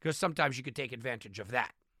is, because sometimes you could take advantage of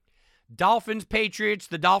that. Dolphins, Patriots,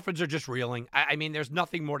 the Dolphins are just reeling. There's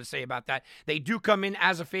nothing more to say about that. They do come in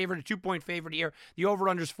as a favorite, a 2-point favorite here. The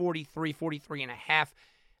over-under is 43.5.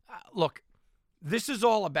 Look, this is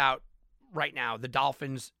all about, right now, the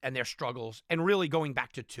Dolphins and their struggles, and really going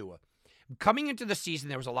back to Tua. Coming into the season,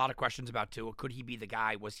 there was a lot of questions about Tua. Could he be the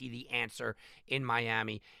guy? Was he the answer in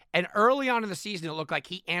Miami? And early on in the season, it looked like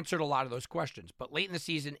he answered a lot of those questions. But late in the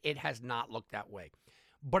season, it has not looked that way.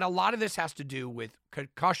 But a lot of this has to do with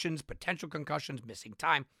concussions, potential concussions, missing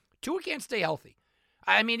time. Tua can't stay healthy.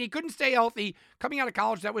 He couldn't stay healthy coming out of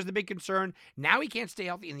college. That was the big concern. Now he can't stay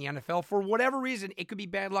healthy in the NFL for whatever reason. It could be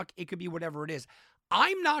bad luck. It could be whatever it is.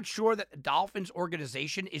 I'm not sure that the Dolphins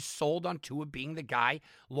organization is sold on Tua being the guy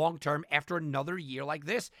long-term after another year like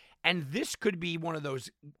this. And this could be one of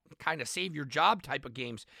those kind of save your job type of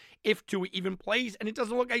games if Tua even plays, and it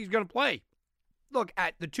doesn't look like he's going to play. Look,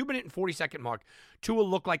 at the 2-minute and 40-second mark, Tua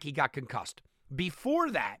looked like he got concussed. Before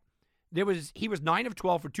that, he was 9 of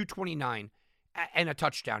 12 for 229 and a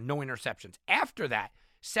touchdown, no interceptions. After that,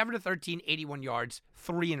 7 of 13, 81 yards,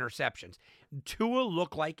 3 interceptions. Tua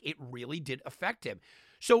looked like it really did affect him.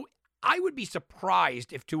 So I would be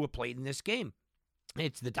surprised if Tua played in this game.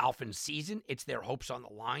 It's the Dolphins' season. It's their hopes on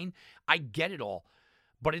the line. I get it all.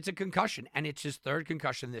 But it's a concussion, and it's his 3rd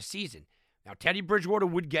concussion this season. Now, Teddy Bridgewater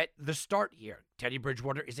would get the start here. Teddy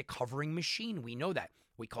Bridgewater is a covering machine. We know that.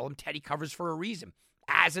 We call him Teddy Covers for a reason.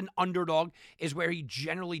 As an underdog is where he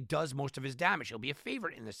generally does most of his damage. He'll be a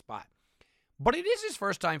favorite in this spot. But it is his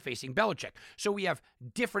first time facing Belichick. So we have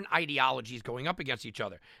different ideologies going up against each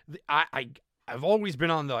other. I've always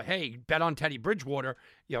been on the, hey, bet on Teddy Bridgewater,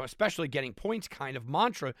 especially getting points kind of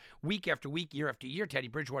mantra week after week, year after year. Teddy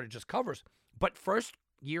Bridgewater just covers. But first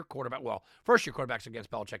second-year quarterback. Well, first-year quarterbacks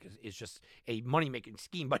against Belichick is just a money-making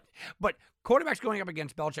scheme. But quarterbacks going up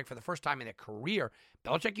against Belichick for the first time in their career,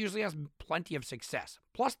 Belichick usually has plenty of success.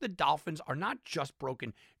 Plus, the Dolphins are not just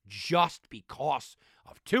broken just because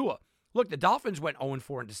of Tua. Look, the Dolphins went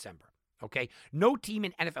 0-4 in December, okay? No team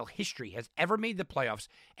in NFL history has ever made the playoffs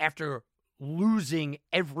after losing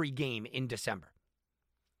every game in December.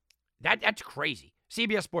 That's crazy.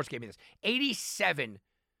 CBS Sports gave me this. 87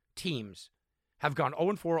 teams have gone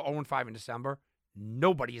 0-4 or 0-5 in December.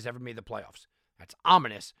 Nobody has ever made the playoffs. That's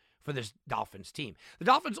ominous for this Dolphins team. The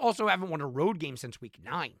Dolphins also haven't won a road game since week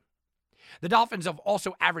 9. The Dolphins have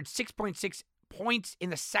also averaged 6.6 points in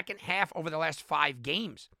the second half over the last 5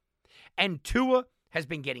 games. And Tua has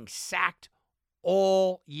been getting sacked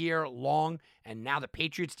all year long. And now the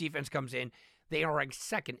Patriots defense comes in. They are ranked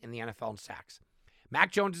second in the NFL in sacks. Mac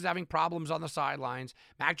Jones is having problems on the sidelines.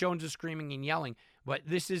 Mac Jones is screaming and yelling. But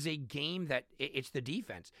this is a game that it's the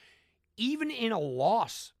defense. Even in a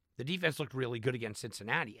loss, the defense looked really good against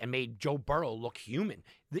Cincinnati and made Joe Burrow look human.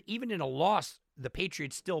 Even in a loss, the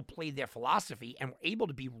Patriots still played their philosophy and were able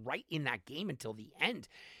to be right in that game until the end.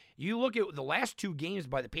 You look at the last 2 games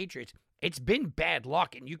by the Patriots, it's been bad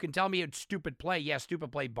luck, and you can tell me it's stupid play. Yeah,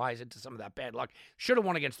 stupid play buys into some of that bad luck. Should have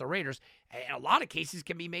won against the Raiders. And a lot of cases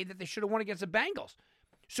can be made that they should have won against the Bengals.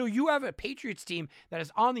 So you have a Patriots team that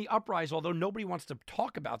is on the uprise, although nobody wants to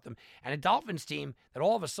talk about them, and a Dolphins team that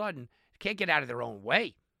all of a sudden can't get out of their own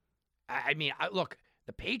way. I mean, look,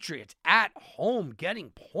 the Patriots at home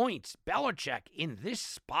getting points. Belichick in this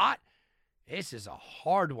spot. This is a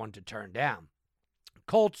hard one to turn down.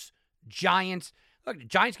 Colts, Giants. Look, the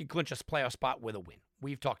Giants can clinch a playoff spot with a win.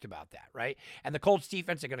 We've talked about that, right? And the Colts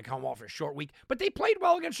defense are going to come off a short week, but they played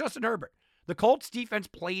well against Justin Herbert. The Colts defense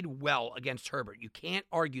played well against Herbert. You can't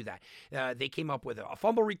argue that. They came up with a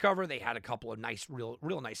fumble recover. They had a couple of nice,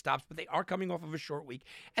 real nice stops, but they are coming off of a short week.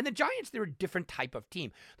 And the Giants, they're a different type of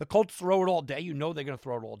team. The Colts throw it all day. You know they're going to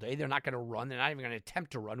throw it all day. They're not going to run. They're not even going to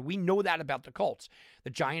attempt to run. We know that about the Colts. The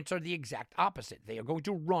Giants are the exact opposite. They are going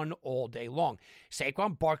to run all day long.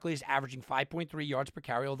 Saquon Barkley is averaging 5.3 yards per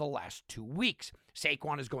carry over the last 2 weeks.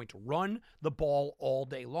 Saquon is going to run the ball all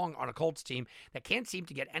day long on a Colts team that can't seem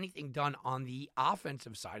to get anything done on the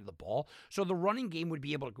offensive side of the ball. So the running game would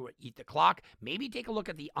be able to eat the clock. Maybe take a look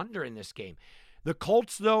at the under in this game. The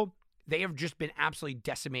Colts, though, they have just been absolutely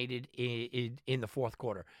decimated in the fourth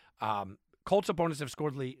quarter. Colts opponents have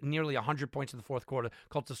scored nearly 100 points in the fourth quarter.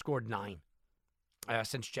 Colts have scored 9.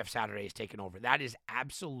 Since Jeff Saturday has taken over. That is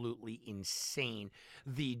absolutely insane,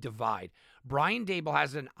 the divide. Brian Daboll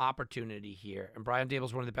has an opportunity here, and Brian Daboll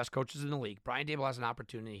is one of the best coaches in the league. Brian Daboll has an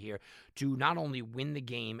opportunity here to not only win the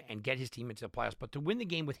game and get his team into the playoffs, but to win the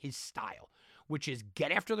game with his style, which is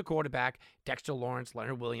get after the quarterback, Dexter Lawrence,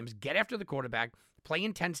 Leonard Williams, get after the quarterback, play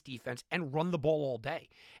intense defense, and run the ball all day.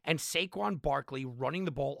 And Saquon Barkley running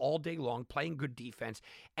the ball all day long, playing good defense,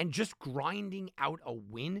 and just grinding out a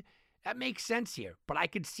win. That makes sense here, but I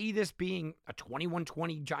could see this being a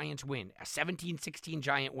 21-20 Giants win, a 17-16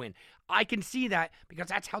 Giant win. I can see that because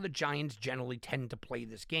that's how the Giants generally tend to play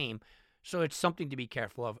this game, so it's something to be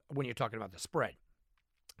careful of when you're talking about the spread.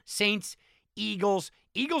 Saints, Eagles.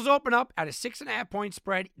 Eagles open up at a 6.5-point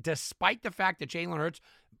spread, despite the fact that Jalen Hurts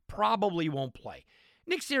probably won't play.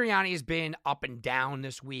 Nick Sirianni has been up and down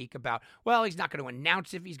this week about, well, he's not going to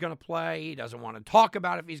announce if he's going to play. He doesn't want to talk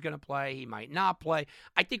about if he's going to play. He might not play.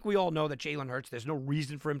 I think we all know that Jalen Hurts, there's no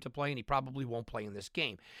reason for him to play, and he probably won't play in this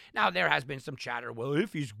game. Now, there has been some chatter, well,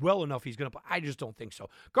 if he's well enough, he's going to play. I just don't think so.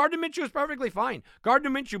 Gardner Minshew is perfectly fine. Gardner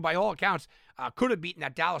Minshew, by all accounts, could have beaten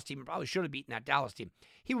that Dallas team and probably should have beaten that Dallas team.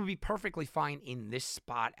 He would be perfectly fine in this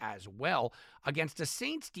spot as well against a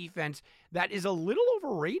Saints defense that is a little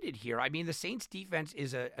overrated here. I mean, the Saints defense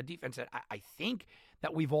is a defense that I think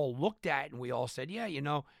that we've all looked at and we all said, yeah, you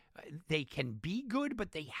know, they can be good,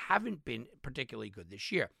 but they haven't been particularly good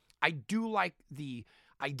this year. I do like the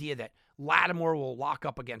idea that Lattimore will lock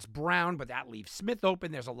up against Brown, but that leaves Smith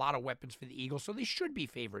open. There's a lot of weapons for the Eagles, so they should be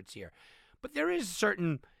favorites here. But there is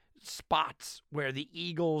certain spots where the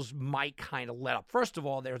Eagles might kind of let up. First of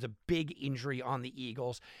all, there's a big injury on the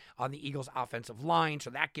Eagles offensive line,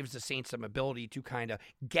 so that gives the Saints some ability to kind of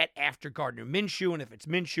get after Gardner Minshew, and if it's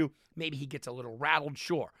Minshew, maybe he gets a little rattled,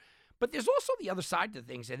 sure. But there's also the other side to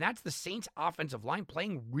things, and that's the Saints offensive line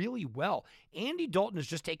playing really well. Andy Dalton has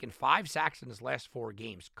just taken 5 sacks in his last 4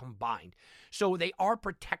 games combined, so they are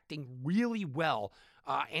protecting really well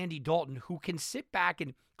Andy Dalton, who can sit back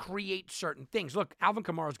and create certain things. Look, Alvin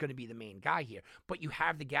Kamara is going to be the main guy here, but you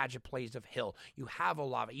have the gadget plays of Hill. You have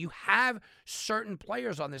Olave. You have certain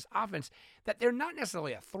players on this offense that they're not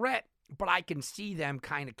necessarily a threat, but I can see them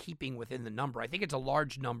kind of keeping within the number. I think it's a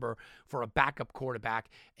large number for a backup quarterback,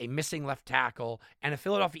 a missing left tackle, and a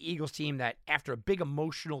Philadelphia Eagles team that, after a big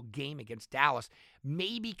emotional game against Dallas,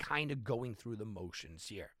 may be kind of going through the motions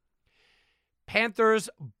here. Panthers,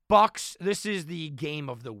 Bucks, this is the game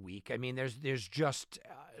of the week. I mean, there's just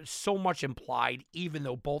so much implied, even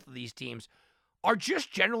though both of these teams are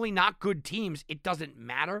just generally not good teams. It doesn't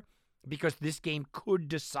matter because this game could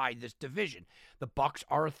decide this division. The Bucks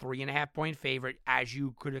are a 3.5-point favorite, as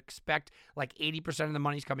you could expect. Like 80% of the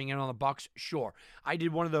money's coming in on the Bucks. Sure, I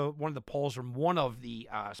did one of the polls from one of the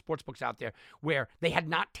sports books out there where they had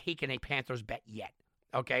not taken a Panthers bet yet.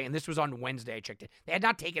 Okay, and this was on Wednesday. I checked it. They had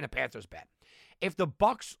not taken a Panthers bet. If the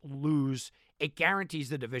Bucks lose, it guarantees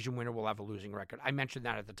the division winner will have a losing record. I mentioned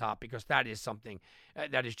that at the top because that is something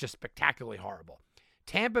that is just spectacularly horrible.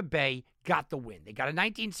 Tampa Bay got the win. They got a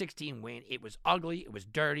 19-16 win. It was ugly. It was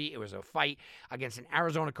dirty. It was a fight against an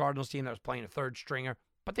Arizona Cardinals team that was playing a third stringer,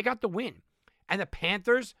 but they got the win. And the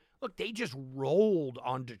Panthers, look, they just rolled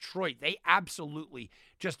on Detroit. They absolutely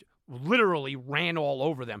just literally ran all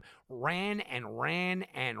over them. Ran and ran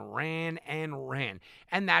and ran and ran.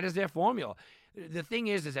 And that is their formula. The thing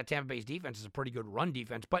is that Tampa Bay's defense is a pretty good run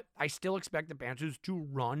defense, but I still expect the Panthers to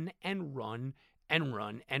run and run and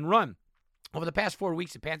run and run. Over the past 4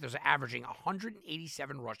 weeks, the Panthers are averaging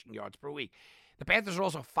 187 rushing yards per week. The Panthers are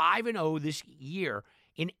also 5-0 this year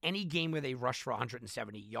in any game where they rush for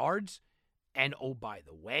 170 yards. And oh, by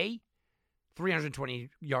the way, 320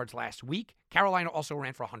 yards last week. Carolina also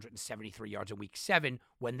ran for 173 yards in Week 7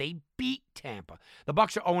 when they beat Tampa. The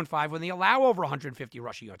Bucs are 0-5 when they allow over 150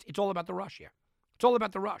 rushing yards. It's all about the rush here. It's all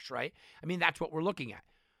about the rush, right? I mean, that's what we're looking at.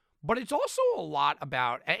 But it's also a lot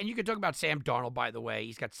about, and you can talk about Sam Darnold, by the way.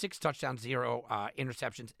 He's got 6 touchdowns, 0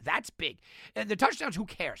 interceptions. That's big. And the touchdowns, who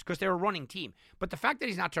cares? Because they're a running team. But the fact that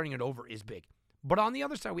he's not turning it over is big. But on the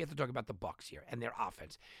other side, we have to talk about the Bucs here and their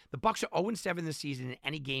offense. The Bucs are 0-7 this season in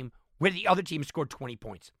any game where the other team scored 20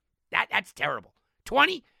 points. That's terrible.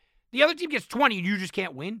 20? The other team gets 20 and you just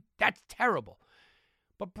can't win? That's terrible.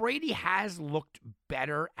 But Brady has looked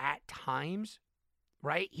better at times,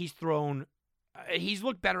 right? He's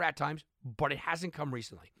looked better at times, but it hasn't come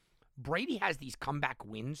recently. Brady has these comeback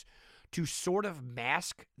wins to sort of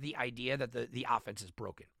mask the idea that the offense is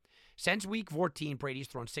broken. Since Week 14, Brady's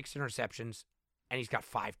thrown 6 interceptions, and he's got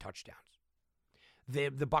 5 touchdowns. The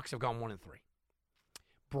Bucs have gone 1-3.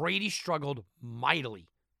 Brady struggled mightily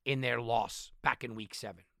in their loss back in Week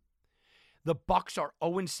 7. The Bucs are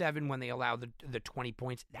 0-7 when they allow the 20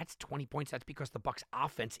 points. That's 20 points. That's because the Bucs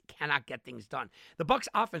offense cannot get things done. The Bucs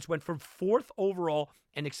offense went from 4th overall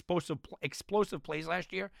in explosive plays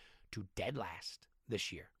last year to dead last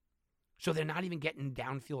this year. So they're not even getting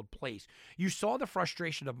downfield plays. You saw the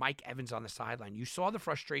frustration of Mike Evans on the sideline. You saw the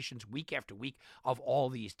frustrations week after week of all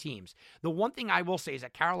these teams. The one thing I will say is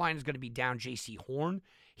that Carolina is going to be down J.C. Horn.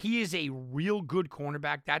 He is a real good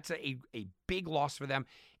cornerback. That's a big loss for them.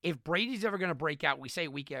 If Brady's ever going to break out, we say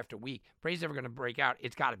week after week, Brady's ever going to break out,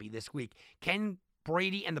 it's got to be this week. Can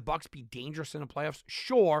Brady and the Bucs be dangerous in the playoffs?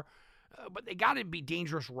 Sure, but they got to be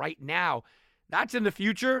dangerous right now. That's in the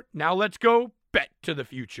future. Now let's go bet to the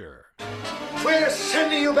future. We're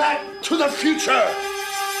sending you back to the future.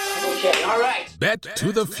 Okay, all right. Bet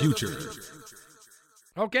to the future.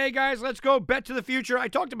 Okay, guys, let's go bet to the future. I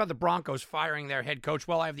talked about the Broncos firing their head coach.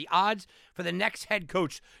 Well, I have the odds for the next head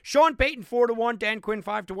coach. Sean Payton, 4-1. Dan Quinn,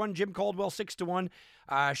 5-1. Jim Caldwell, 6-1.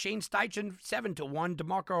 Shane Steichen,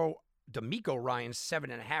 7-1. DeMeco Ryans,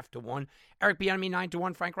 7.5-1. Eric Bieniemy,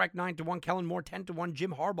 9-1. Frank Reich, 9-1. Kellen Moore, 10-1.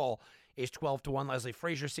 Jim Harbaugh is 12-1. Leslie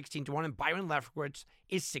Frazier, 16-1. And Byron Leftwich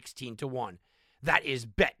is 16-1. That is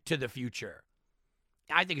bet to the future.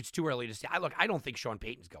 I think it's too early to say. I don't think Sean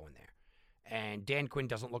Payton's going there. And Dan Quinn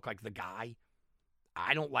doesn't look like the guy.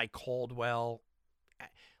 I don't like Caldwell.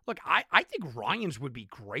 Look, I think Ryans would be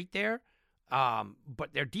great there,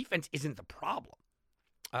 but their defense isn't the problem.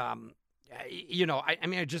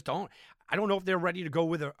 I just don't. I don't know if they're ready to go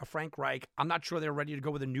with a Frank Reich. I'm not sure they're ready to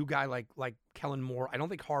go with a new guy like Kellen Moore. I don't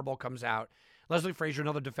think Harbaugh comes out. Leslie Frazier,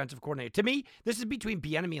 another defensive coordinator. To me, this is between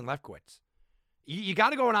Bieniemy and Leftwich. You got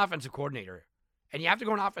to go an offensive coordinator, and you have to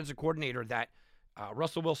go an offensive coordinator that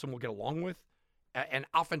Russell Wilson will get along with, an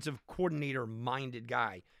offensive coordinator-minded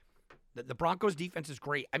guy. The Broncos' defense is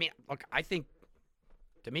great. I mean, look, I think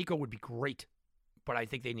DeMeco would be great, but I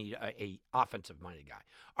think they need a offensive-minded guy.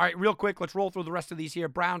 All right, real quick, let's roll through the rest of these here.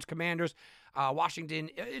 Browns, Commanders, Washington.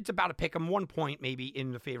 It's about a pick 'em, 1 point maybe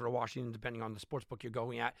in the favor of Washington, depending on the sports book you're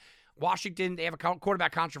going at. Washington, they have a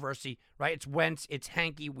quarterback controversy, right? It's Wentz, it's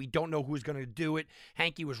Hanke. We don't know who's going to do it.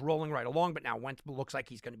 Hanke was rolling right along, but now Wentz looks like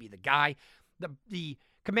he's going to be the guy. The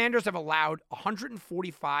Commanders have allowed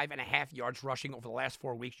 145 and a half yards rushing over the last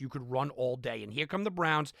 4 weeks. You could run all day. And here come the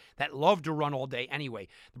Browns that love to run all day anyway.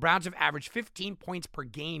 The Browns have averaged 15 points per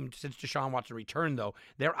game since Deshaun Watson returned, though.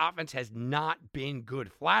 Their offense has not been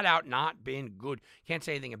good. Flat out not been good. Can't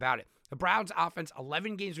say anything about it. The Browns offense,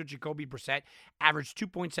 11 games with Jacoby Brissett, averaged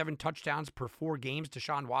 2.7 touchdowns per 4 games.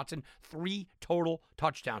 Deshaun Watson, 3 total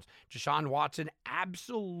touchdowns. Deshaun Watson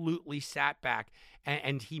absolutely sat back,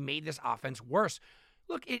 and he made this offense worse.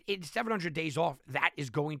 Look, it's 700 days off. That is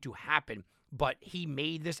going to happen, but he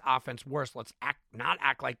made this offense worse. Let's not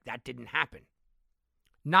act like that didn't happen.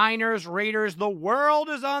 Niners, Raiders, the world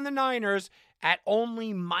is on the Niners at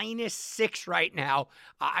only -6 right now.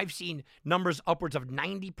 I've seen numbers upwards of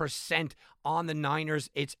 90% on the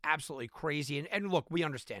Niners. It's absolutely crazy. And look, we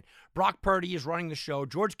understand. Brock Purdy is running the show.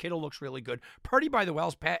 George Kittle looks really good. Purdy, by the way,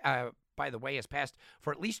 has passed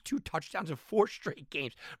for at least 2 touchdowns in 4 straight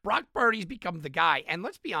games. Brock Purdy's become the guy. And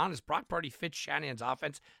let's be honest, Brock Purdy fits Shanahan's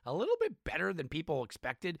offense a little bit better than people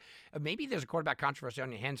expected. Maybe there's a quarterback controversy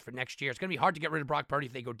on your hands for next year. It's going to be hard to get rid of Brock Purdy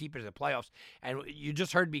if they go deep into the playoffs. And you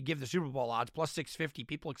just heard me give the Super Bowl odds, plus 650.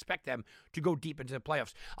 People expect them to go deep into the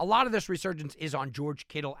playoffs. A lot of this resurgence is on George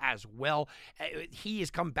Kittle as well. He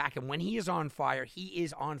has come back, and when he is on fire, he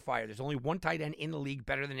is on fire. There's only one tight end in the league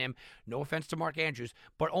better than him. No offense to Mark Andrews,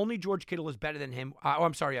 but only George Kittle is better than him.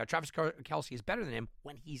 Travis Kelce is better than him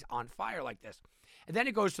when he's on fire like this. And then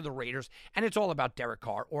it goes to the Raiders, and it's all about Derek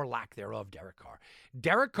Carr, or lack thereof Derek Carr.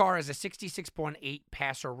 Derek Carr has a 66.8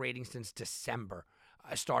 passer rating since December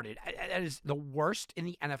started. That is the worst in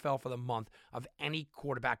the NFL for the month of any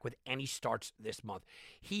quarterback with any starts this month.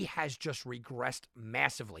 He has just regressed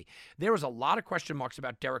massively. There was a lot of question marks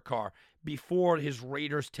about Derek Carr before his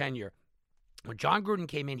Raiders tenure. When John Gruden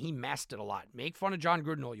came in, he masked it a lot. Make fun of John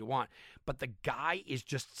Gruden all you want, but the guy is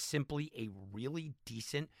just simply a really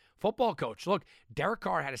decent football coach. Look, Derek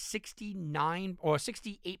Carr had a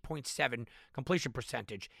 68.7 completion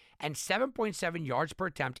percentage and 7.7 yards per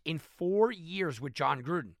attempt in 4 years with John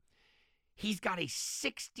Gruden. He's got a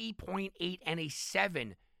 60.8 and a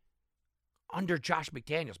 7 under Josh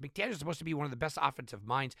McDaniels. McDaniels is supposed to be one of the best offensive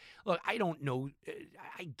minds. Look, I don't know.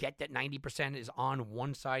 I get that 90% is on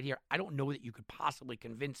one side here. I don't know that you could possibly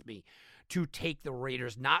convince me to take the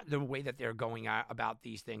Raiders, not the way that they're going about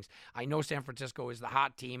these things. I know San Francisco is the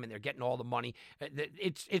hot team and they're getting all the money.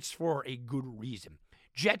 It's for a good reason.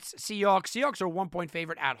 Jets, Seahawks. Seahawks are a 1-point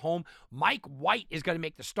favorite at home. Mike White is going to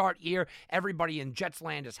make the start here. Everybody in Jets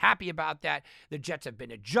land is happy about that. The Jets have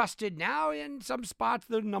been adjusted. Now in some spots,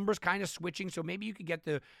 the numbers kind of switching, so maybe you could get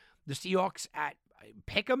the Seahawks at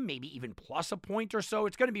pick them, maybe even plus a point or so.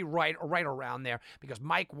 It's going to be right around there because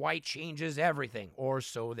Mike White changes everything, or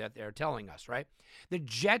so that they're telling us, right? The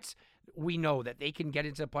Jets, we know that they can get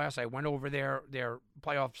into the playoffs. I went over their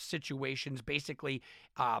playoff situations. Basically,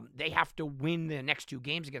 they have to win the next 2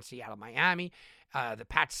 games against Seattle, Miami. The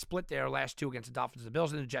Pats split their last 2 against the Dolphins and the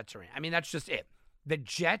Bills, and the Jets are in. I mean, that's just it. The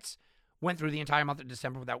Jets went through the entire month of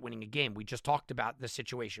December without winning a game. We just talked about the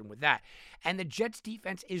situation with that. And the Jets'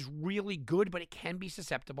 defense is really good, but it can be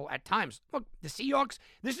susceptible at times. Look, the Seahawks,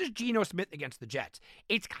 this is Geno Smith against the Jets.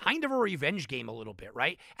 It's kind of a revenge game a little bit,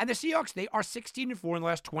 right? And the Seahawks, they are 16-4 in the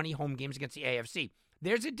last 20 home games against the AFC.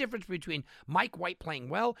 There's a difference between Mike White playing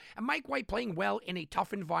well and Mike White playing well in a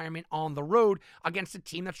tough environment on the road against a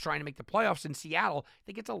team that's trying to make the playoffs in Seattle. I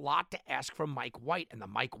think it's a lot to ask from Mike White and the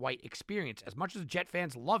Mike White experience. As much as Jet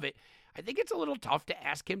fans love it, I think it's a little tough to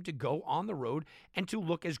ask him to go on the road and to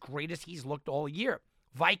look as great as he's looked all year.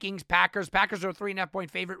 Vikings, Packers. Packers are a 3.5-point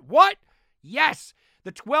favorite. What? Yes.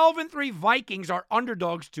 The 12-3 Vikings are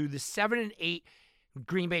underdogs to the 7-8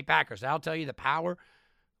 Green Bay Packers. I'll tell you the power.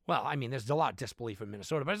 Well, I mean, there's a lot of disbelief in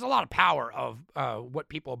Minnesota, but there's a lot of power of what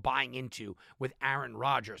people are buying into with Aaron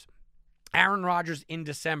Rodgers. Aaron Rodgers in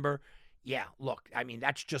December, yeah, look, I mean,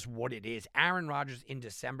 that's just what it is. Aaron Rodgers in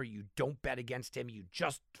December, you don't bet against him. You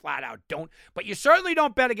just flat out don't. But you certainly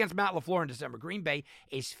don't bet against Matt LaFleur in December. Green Bay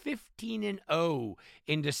is 15-0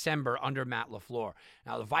 in December under Matt LaFleur.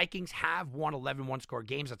 Now, the Vikings have won 11 one-score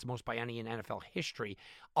games. That's the most by any in NFL history.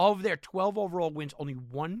 Of their 12 overall wins, only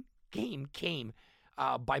 1 game came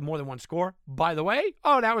by more than 1 score. By the way,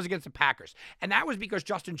 that was against the Packers. And that was because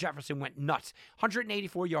Justin Jefferson went nuts.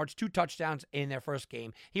 184 yards, 2 touchdowns in their first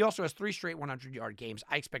game. He also has 3 straight 100-yard games.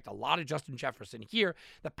 I expect a lot of Justin Jefferson here.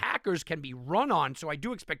 The Packers can be run on, so I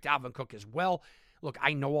do expect Dalvin Cook as well. Look,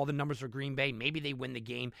 I know all the numbers for Green Bay. Maybe they win the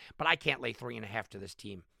game, but I can't lay 3.5 to this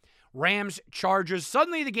team. Rams, Chargers.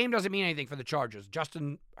 Suddenly the game doesn't mean anything for the Chargers.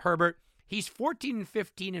 Justin Herbert, he's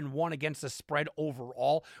 14-15-1 against the spread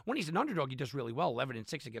overall. When he's an underdog, he does really well,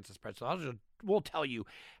 11-6 against the spread. So we'll tell you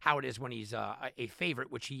how it is when he's a favorite,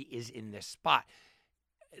 which he is in this spot.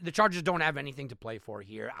 the Chargers don't have anything to play for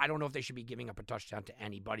here. I don't know if they should be giving up a touchdown to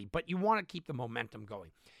anybody, but you want to keep the momentum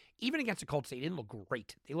going. Even against the Colts, they didn't look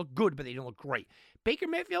great. They looked good, but they didn't look great. Baker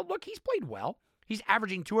Mayfield, look, he's played well. He's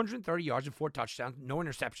averaging 230 yards and 4 touchdowns, no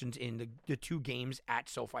interceptions in the 2 games at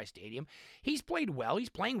SoFi Stadium. He's played well. He's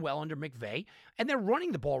playing well under McVay, and they're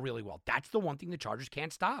running the ball really well. That's the one thing the Chargers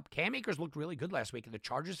can't stop. Cam Akers looked really good last week, and the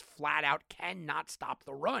Chargers flat out cannot stop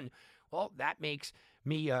the run. Well, that makes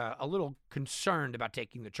me a little concerned about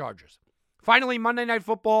taking the Chargers. Finally, Monday Night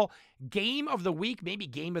Football, game of the week, maybe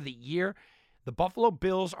game of the year. The Buffalo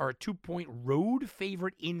Bills are a 2-point road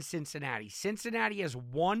favorite in Cincinnati. Cincinnati has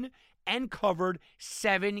won and covered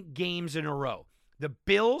 7 games in a row. The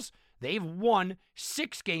Bills, they've won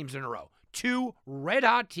 6 games in a row. 2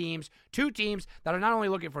 red-hot teams, 2 teams that are not only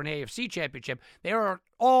looking for an AFC championship, they are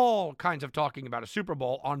all kinds of talking about a Super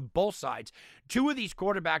Bowl on both sides. 2 of these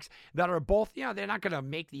quarterbacks that are both, they're not going to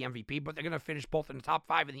make the MVP, but they're going to finish both in the top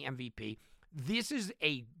 5 in the MVP. This is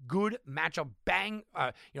a good matchup. Bang,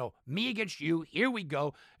 me against you. Here we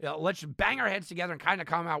go. Let's bang our heads together and kind of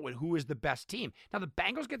come out with who is the best team. Now, the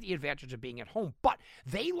Bengals get the advantage of being at home, but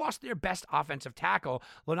they lost their best offensive tackle,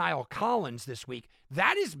 La'el Collins, this week.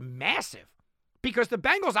 That is massive because the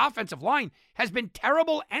Bengals' offensive line has been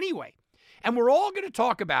terrible anyway. And we're all going to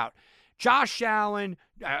talk about Josh Allen,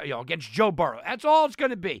 against Joe Burrow. That's all it's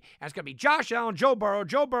going to be. And it's going to be Josh Allen, Joe Burrow,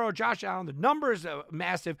 Josh Allen. The number is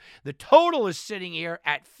massive. The total is sitting here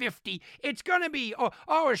at 50. It's going to be, a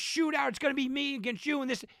shootout. It's going to be me against you.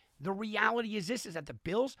 And this. The reality is this, is that the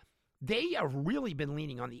Bills, they have really been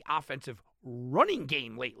leaning on the offensive running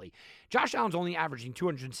game lately. Josh Allen's only averaging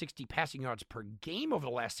 260 passing yards per game over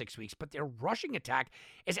the last 6 weeks, but their rushing attack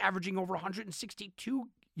is averaging over 162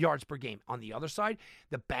 yards per game. On the other side,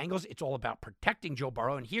 the Bengals, it's all about protecting Joe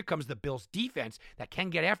Burrow, and here comes the Bills' defense that can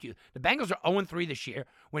get after you. The Bengals are 0-3 this year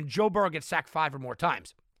when Joe Burrow gets sacked 5 or more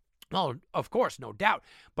times. Well, of course, no doubt,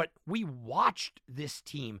 but we watched this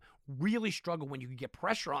team really struggle when you could get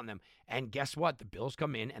pressure on them, and guess what? The Bills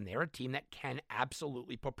come in, and they're a team that can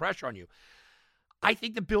absolutely put pressure on you. I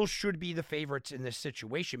think the Bills should be the favorites in this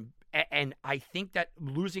situation, and I think that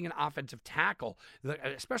losing an offensive tackle,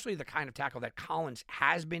 especially the kind of tackle that Collins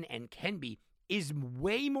has been and can be, is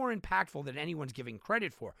way more impactful than anyone's giving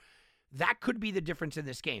credit for. That could be the difference in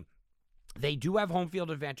this game. They do have home field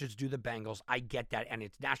advantage, do the Bengals. I get that, and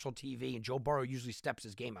it's national TV, and Joe Burrow usually steps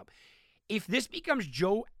his game up. If this becomes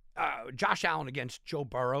Josh Allen against Joe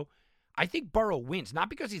Burrow, I think Burrow wins, not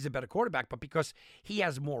because he's a better quarterback, but because he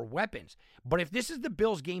has more weapons. But if this is the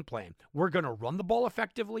Bills' game plan, we're going to run the ball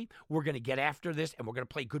effectively, we're going to get after this, and we're going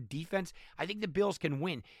to play good defense, I think the Bills can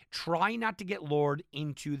win. Try not to get lured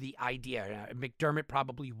into the idea. McDermott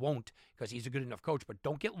probably won't because he's a good enough coach, but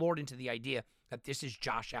don't get lured into the idea that this is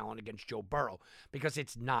Josh Allen against Joe Burrow, because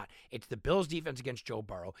it's not. It's the Bills' defense against Joe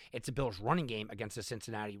Burrow. It's the Bills' running game against the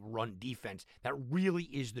Cincinnati run defense. That really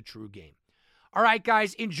is the true game. All right,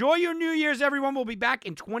 guys, enjoy your New Year's, everyone. We'll be back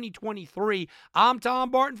in 2023. I'm Tom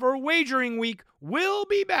Barton for Wagering Week. We'll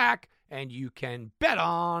be back, and you can bet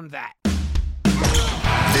on that.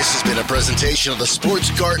 This has been a presentation of the Sports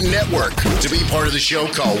Garden Network. To be part of the show,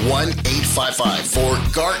 call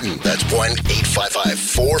 1-855-4-GARTEN. That's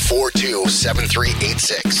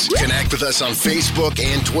 1-855-442-7386. Connect with us on Facebook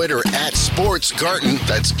and Twitter at Sports Garden.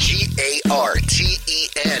 That's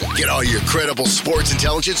GARTEN. Get all your credible sports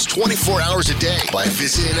intelligence 24 hours a day by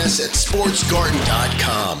visiting us at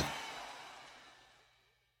sportsgarden.com.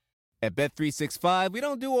 At Bet365, we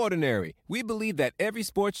don't do ordinary. We believe that every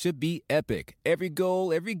sport should be epic. Every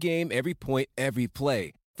goal, every game, every point, every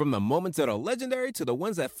play. From the moments that are legendary to the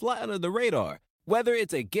ones that fly under the radar. Whether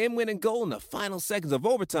it's a game-winning goal in the final seconds of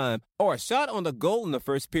overtime or a shot on the goal in the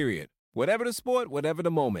first period. Whatever the sport, whatever the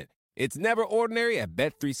moment. It's never ordinary at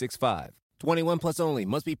Bet365. 21 plus only.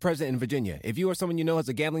 Must be present in Virginia. If you or someone you know has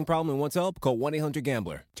a gambling problem and wants help, call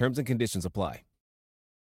 1-800-GAMBLER. Terms and conditions apply.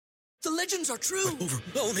 The legends are true.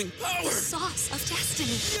 Overwhelming power! The sauce of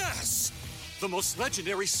destiny. Yes! The most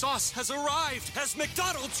legendary sauce has arrived as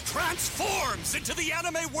McDonald's transforms into the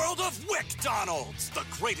anime world of WickDonald's. The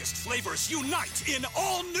greatest flavors unite in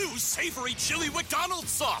all new savory chili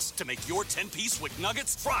McDonald's sauce to make your 10-piece Wick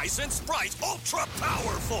Nuggets, fries, and Sprite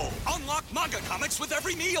ultra-powerful. Unlock manga comics with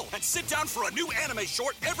every meal and sit down for a new anime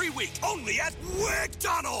short every week only at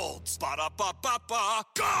WickDonald's. Ba-da-ba-ba-ba,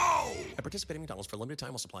 go! At participating McDonald's for a limited time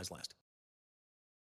while supplies last.